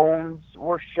bones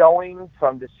were showing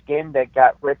from the skin that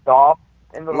got ripped off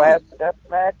in the last death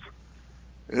match.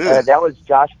 That was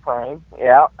Josh Crane,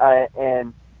 yeah.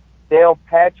 And Dale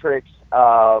Patrick's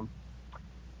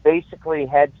basically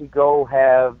had to go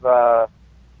have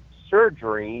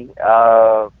surgery.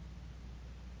 My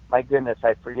goodness,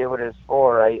 I forget what it's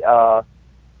for.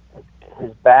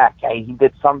 His back. He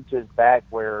did something to his back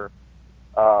where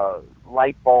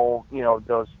light bulb,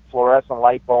 those fluorescent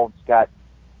light bulbs got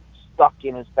stuck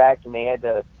in his back, and they had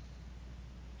to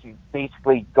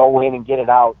basically go in and get it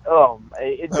out.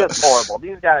 It's just horrible.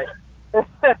 These guys, I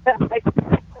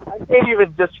can't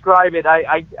even describe it.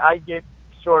 I get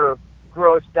sort of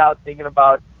grossed out thinking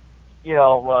about,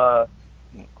 all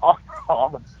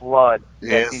the blood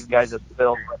that these guys have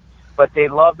spilled. But they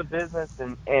love the business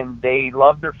and they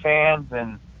love their fans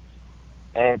and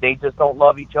they just don't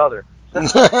love each other.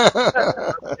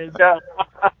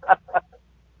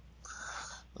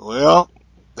 Well,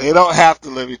 they don't have to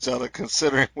love each other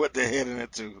considering what they're heading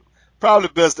into. Probably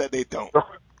best that they don't.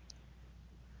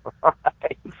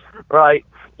 Right.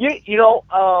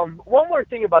 One more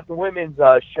thing about the women's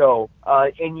show,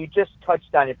 and you just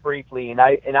touched on it briefly, and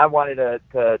I wanted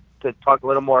to talk a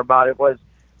little more about it, was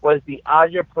the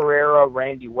Aja Pereira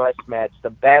Randy West match,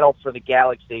 the Battle for the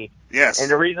Galaxy. Yes.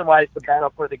 And the reason why it's the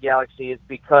Battle for the Galaxy is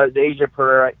because Aja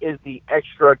Pereira is the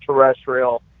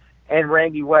extraterrestrial, and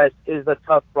Randy West is the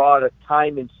tough broad of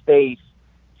time and space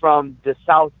from the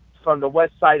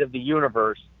west side of the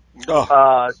universe.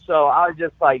 Oh. So I was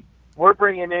just like, we're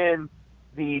bringing in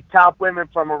the top women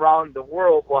from around the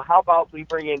world. Well, how about we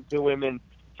bring in 2 women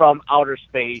from outer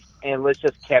space, and let's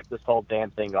just cap this whole damn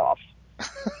thing off.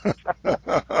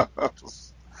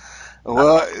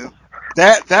 Well,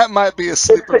 that might be a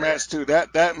sleeper match too.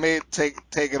 That may take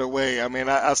it away. I mean,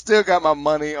 I still got my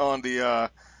money on the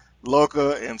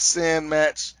Loca and Sin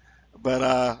match,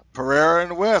 but Pereira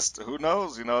and West, who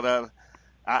knows? That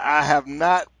I have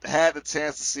not had the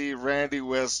chance to see Randy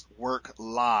West work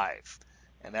live,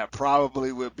 and that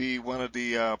probably would be one of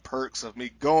the perks of me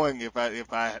going if I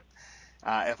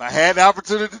had the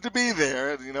opportunity to be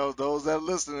there. Those that are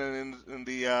listening in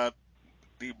the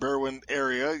Berwyn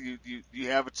area, you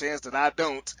have a chance that I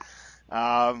don't.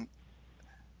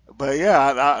 But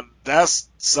yeah, that's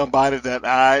somebody that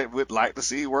I would like to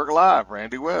see work live,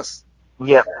 Randy West.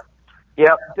 Yep.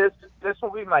 This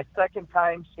will be my second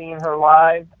time seeing her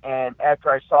live, and after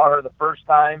I saw her the first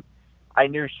time, I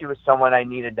knew she was someone I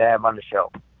needed to have on the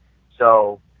show.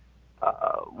 So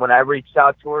when I reached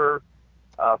out to her,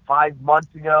 5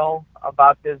 months ago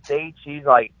about this date. She's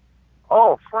like,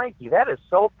 "Oh, Frankie, that is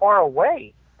so far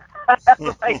away."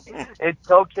 Like,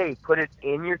 it's okay. Put it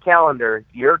in your calendar.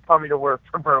 You're coming to work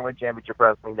for Berwyn Championship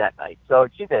Wrestling that night. So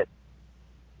she did.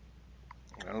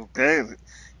 Okay,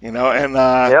 and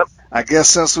Yep. I guess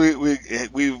since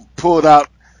we pulled out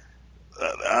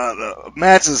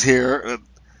matches here,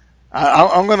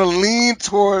 I'm going to lean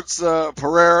towards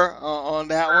Pereira on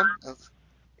that one.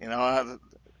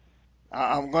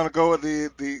 I'm going to go with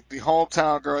the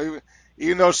hometown girl,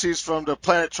 even though she's from the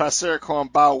planet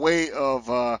Triceracon by way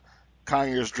of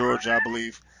Conyers, Georgia, I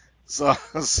believe. So.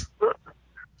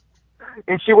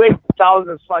 And she weighs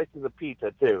 1,000 slices of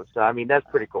pizza too. So I mean, that's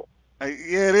pretty cool.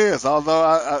 Yeah, it is. Although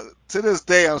I, to this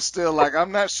day, I'm still like,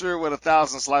 I'm not sure what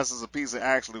 1,000 slices of pizza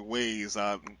actually weighs.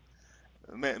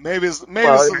 Maybe it's a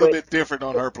little bit different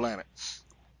on her planet.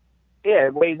 Yeah,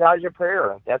 it weighs out your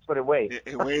Pereira. That's what it weighs.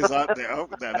 It weighs out there. Oh,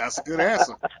 that's a good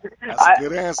answer. That's a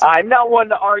good answer. I'm not one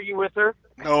to argue with her.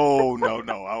 No.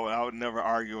 I would never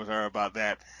argue with her about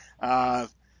that.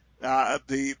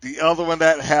 The other one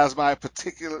that has my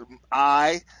particular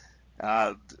eye.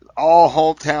 All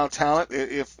hometown talent,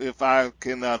 if I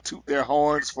can toot their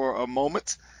horns for a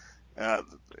moment.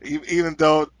 Even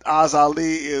though Oz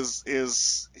Ali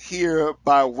is here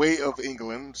by way of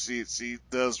England, she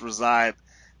does reside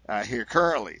here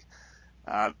currently.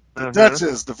 The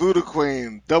Duchess, the Voodoo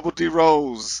Queen, Double D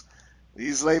Rose,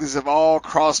 these ladies have all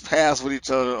crossed paths with each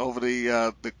other over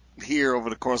over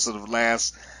the course of the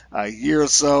last year or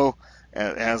so.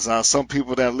 As some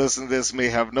people that listen to this may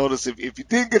have noticed, if you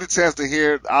didn't get a chance to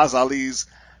hear Oz Ali's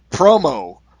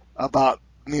promo about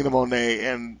Nina Monet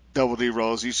and Double D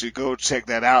Rose, you should go check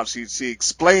that out. She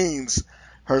explains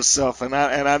herself, and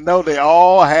I know they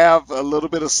all have a little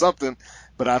bit of something,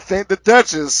 but I think the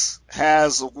Duchess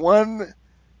has one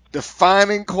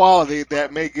defining quality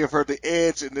that may give her the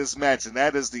edge in this match, and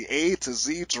that is the A to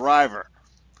Z driver.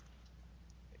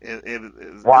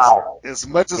 Wow! As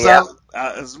much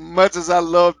as I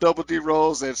love Double D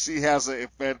Rose, and she has a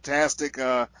fantastic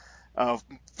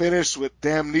finish with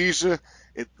Damnesia,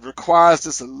 it requires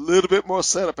just a little bit more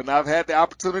setup. And I've had the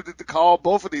opportunity to call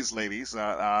both of these ladies.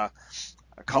 I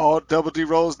called Double D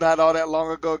Rose not all that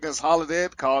long ago against Holiday.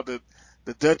 Called the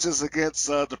Duchess against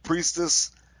the Priestess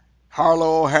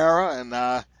Harlow O'Hara, and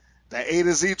the A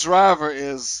to Z driver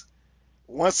is,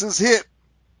 once it's hit,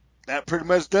 that pretty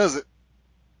much does it.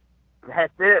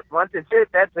 That's it. Once it's hit,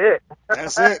 that's it.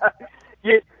 That's it.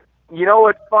 You know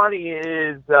what's funny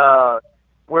is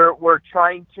we're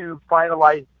trying to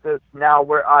finalize this now.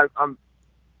 Where I'm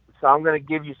going to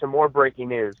give you some more breaking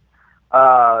news.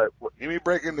 Give me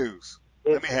breaking news.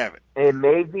 Let me have it.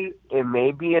 It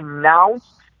may be announced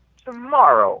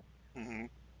tomorrow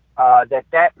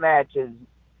that match is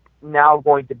now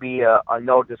going to be a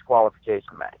no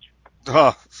disqualification match.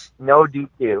 Oh. No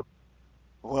DQ.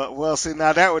 Well, see,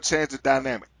 now that would change the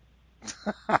dynamic.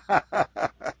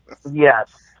 Yes.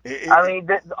 I mean,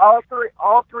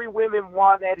 all three women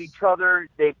won at each other.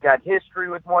 They've got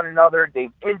history with one another.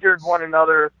 They've injured one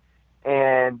another.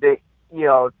 And, this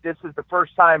is the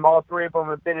first time all three of them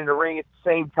have been in the ring at the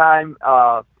same time.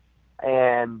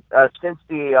 And since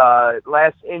the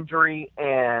last injury,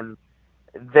 and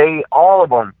all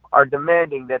of them are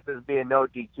demanding that this be a no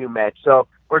DQ match. So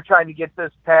we're trying to get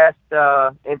this passed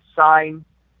and signed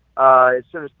as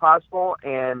soon as possible,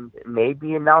 and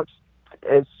maybe announced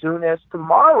as soon as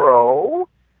tomorrow.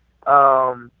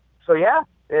 So yeah,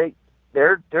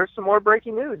 there's some more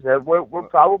breaking news. We're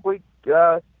probably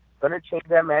going to change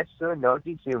that match to a no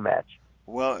DQ match.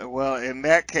 Well, in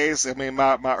that case, I mean,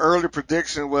 my early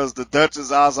prediction was the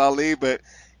Duchess Oz Ali, but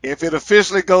if it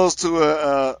officially goes to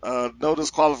a no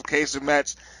disqualification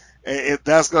match, it's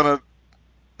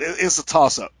a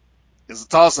toss up. It's a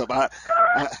toss up.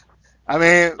 I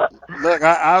mean, look,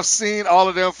 I've seen all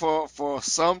of them for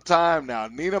some time now.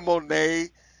 Nina Monet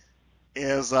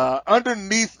is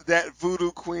underneath that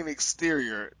Voodoo Queen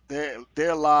exterior.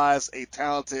 There lies a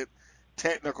talented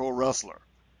technical wrestler.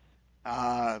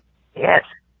 Yes,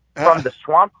 from the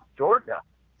swamp of Georgia.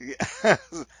 Yeah.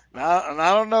 Now, and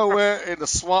I don't know where in the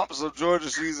swamps of Georgia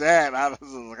she's at. I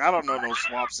don't know no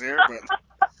swamps here,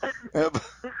 but.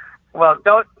 Well,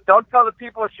 don't tell the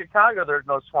people of Chicago there's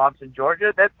no swamps in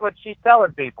Georgia. That's what she's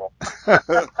telling people.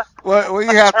 well,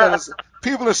 you have to understand,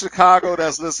 people in Chicago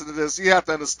that's listening to this. You have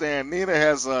to understand, Nina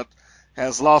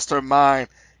has lost her mind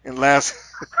in the last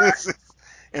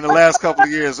couple of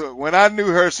years. When I knew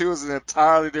her, she was an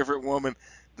entirely different woman.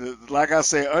 Like I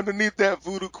say, underneath that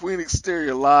Voodoo Queen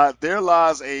exterior there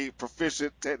lies a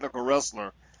proficient technical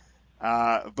wrestler.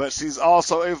 But she's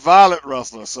also a violent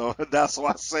wrestler, so that's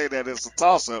why I say that it's a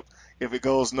toss-up. if it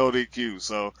goes no DQ.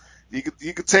 So you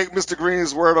could take Mr.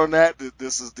 Green's word on that.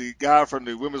 This is the guy from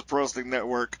the Women's Pro Wrestling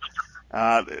Network.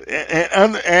 And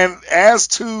as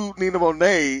to Nina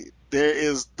Monet, there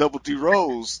is Double D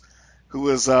Rose, who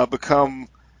has become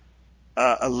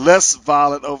less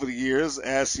violent over the years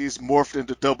as she's morphed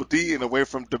into Double D and away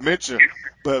from Dementia.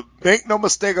 But make no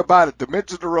mistake about it,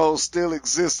 Dementia Rose still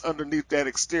exists underneath that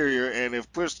exterior, and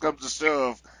if push comes to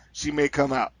shove, she may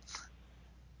come out.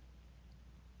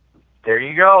 There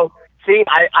you go. See,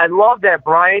 I love that,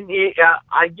 Brian.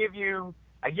 I give you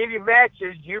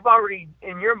matches. You've already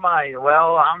in your mind,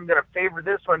 well, I'm going to favor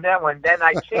this one, that one. Then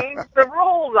I change the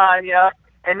rules on you,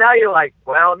 and now you're like,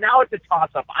 well, now it's a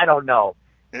toss-up. I don't know.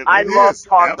 I love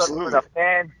toss-ups when the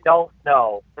fans don't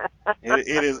know.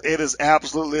 It is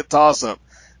absolutely a toss-up.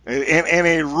 In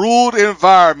a ruled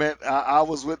environment, I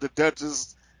was with the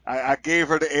Duchess. I gave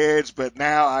her the edge, but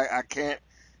now I can't.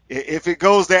 If it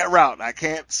goes that route, I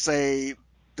can't say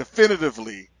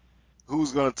definitively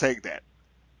who's going to take that.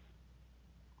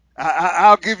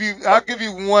 I'll give you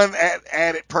one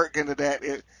added perk into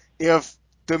that. If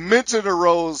Dementia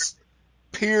Rose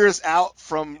peers out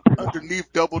from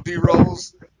underneath Double D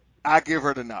Rose, I give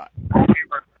her the nod.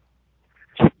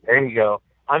 There you go.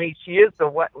 I mean, she is the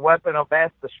weapon of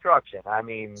mass destruction. I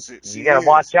mean, you got to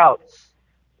watch out.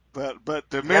 But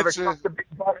Dementia, never trust a big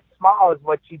butt small is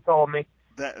what she told me.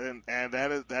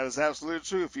 That is absolutely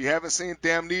true. If you haven't seen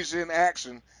Damnesia in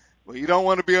action, well, you don't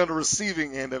want to be on the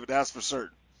receiving end of it. That's for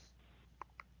certain.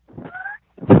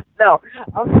 No,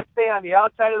 I'm going to stay on the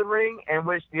outside of the ring and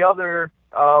wish the other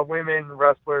women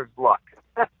wrestlers luck.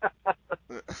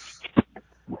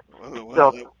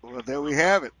 well, there we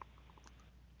have it.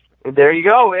 There you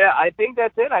go. Yeah, I think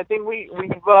that's it. I think we've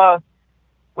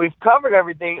covered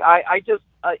everything. I just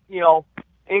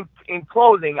in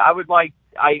closing,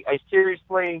 I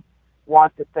seriously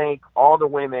want to thank all the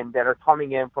women that are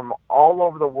coming in from all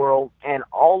over the world and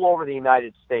all over the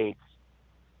United States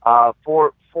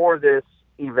for this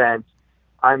event.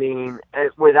 I mean,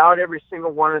 without every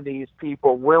single one of these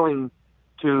people willing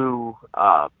to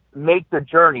make the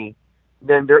journey,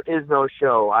 then there is no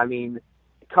show. I mean,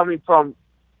 coming from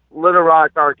Little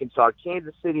Rock, Arkansas,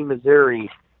 Kansas City, Missouri,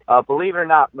 believe it or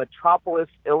not, Metropolis,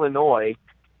 Illinois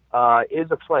is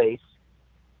a place.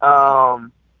 The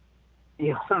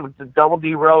Double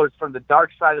D Rose from the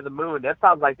dark side of the moon. That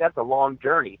sounds like that's a long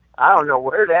journey. I don't know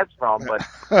where that's from, but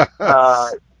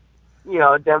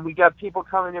then we got people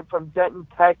coming in from Denton,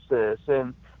 Texas,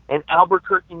 and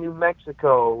Albuquerque, New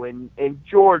Mexico, and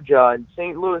Georgia, and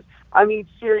St. Louis. I mean,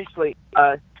 seriously,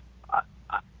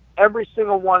 every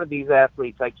single one of these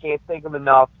athletes, I can't thank them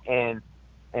enough. And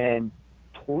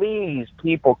please,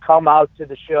 people, come out to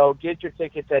the show. Get your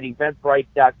tickets at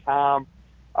Eventbrite.com.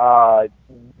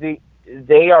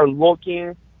 They are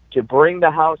looking to bring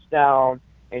the house down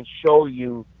and show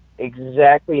you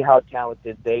exactly how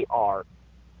talented they are.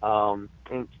 And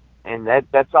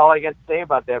that's all I got to say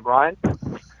about that, Brian.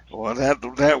 Well,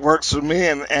 that works for me,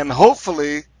 and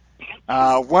hopefully,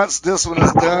 once this one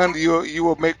is done, you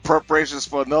will make preparations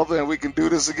for another, and we can do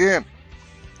this again.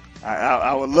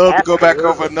 I would love to go back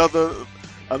over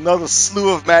another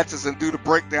slew of matches and do the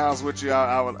breakdowns with you.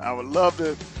 I would love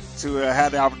to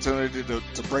have the opportunity to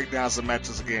break down some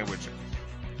matches again with you.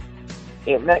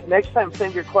 Yeah, next time,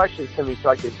 send your questions to me so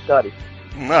I can study.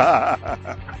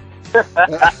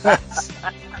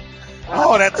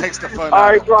 Oh, that takes the fun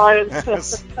out of it. All right, Brian.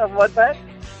 What's that?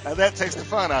 That takes the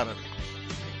fun out of it.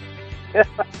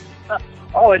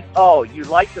 You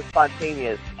like the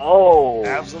spontaneous. Oh,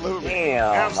 absolutely.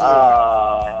 Damn.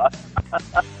 Absolutely.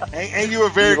 And you were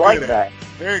very good at it.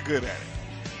 Very good at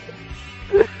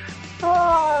it.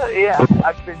 Yeah,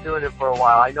 I've been doing it for a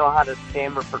while. I know how to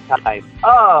stammer for time.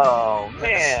 Oh,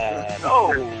 man.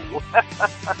 Oh.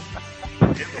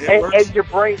 And your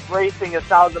brain's racing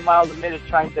 1,000 miles a minute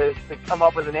trying to come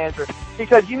up with an answer.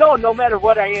 Because, no matter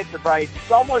what I answer, Brian,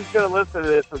 someone's going to listen to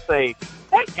this and say,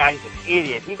 that guy's an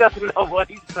idiot. He doesn't know what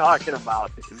he's talking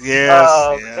about.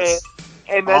 Yes.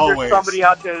 And then there's somebody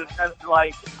out there that's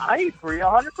like, I agree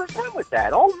 100% with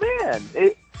that. Oh, man.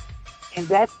 And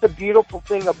that's the beautiful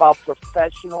thing about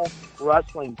professional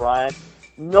wrestling, Brian.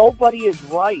 Nobody is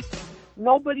right.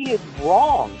 Nobody is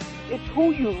wrong. It's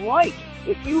who you like.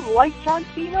 If you like John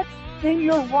Cena, then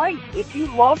you're right. If you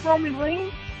love Roman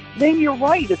Reigns, then you're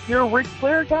right. If you're a Ric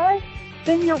Flair guy,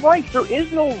 then you're right. There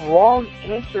is no wrong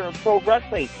answer in pro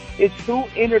wrestling. It's who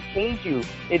entertains you.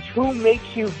 It's who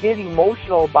makes you get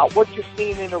emotional about what you're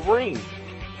seeing in the ring.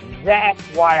 That's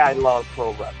why I love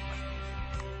pro wrestling.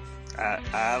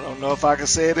 I don't know if I can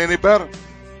say it any better.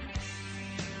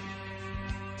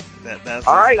 That's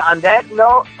All right. On that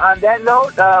note,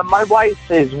 my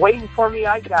wife is waiting for me.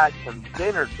 I got some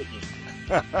dinner to eat.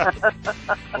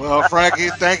 Well, Frankie,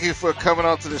 thank you for coming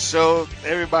on to the show.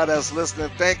 Everybody that's listening,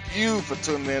 thank you for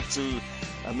tuning in to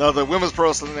another Women's Pro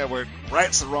Wrestling Network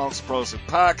Rights and Wrongs Pro Wrestling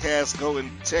podcast. Go and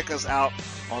check us out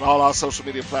on all our social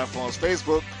media platforms: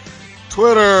 Facebook,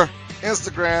 Twitter,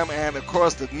 Instagram, and of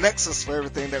course the nexus for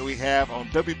everything that we have on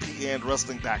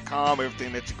WPNWrestling.com.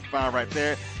 Everything that you can find right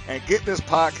there. And get this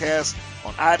podcast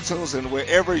on iTunes and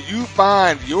wherever you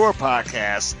find your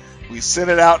podcast. We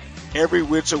send it out every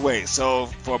which way. So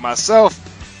for myself,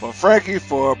 for Frankie,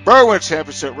 for Berwyn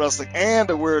Championship Wrestling, and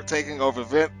the We're Taking Over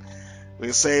event,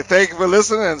 we say thank you for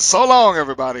listening and so long,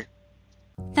 everybody.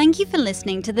 Thank you for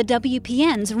listening to the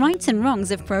WPN's Rights and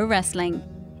Wrongs of Pro Wrestling.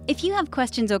 If you have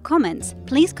questions or comments,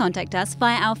 please contact us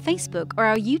via our Facebook or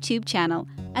our YouTube channel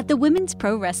at the Women's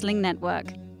Pro Wrestling Network.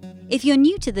 If you're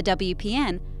new to the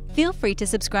WPN, feel free to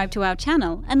subscribe to our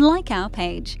channel and like our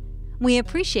page. We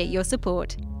appreciate your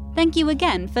support. Thank you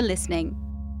again for listening.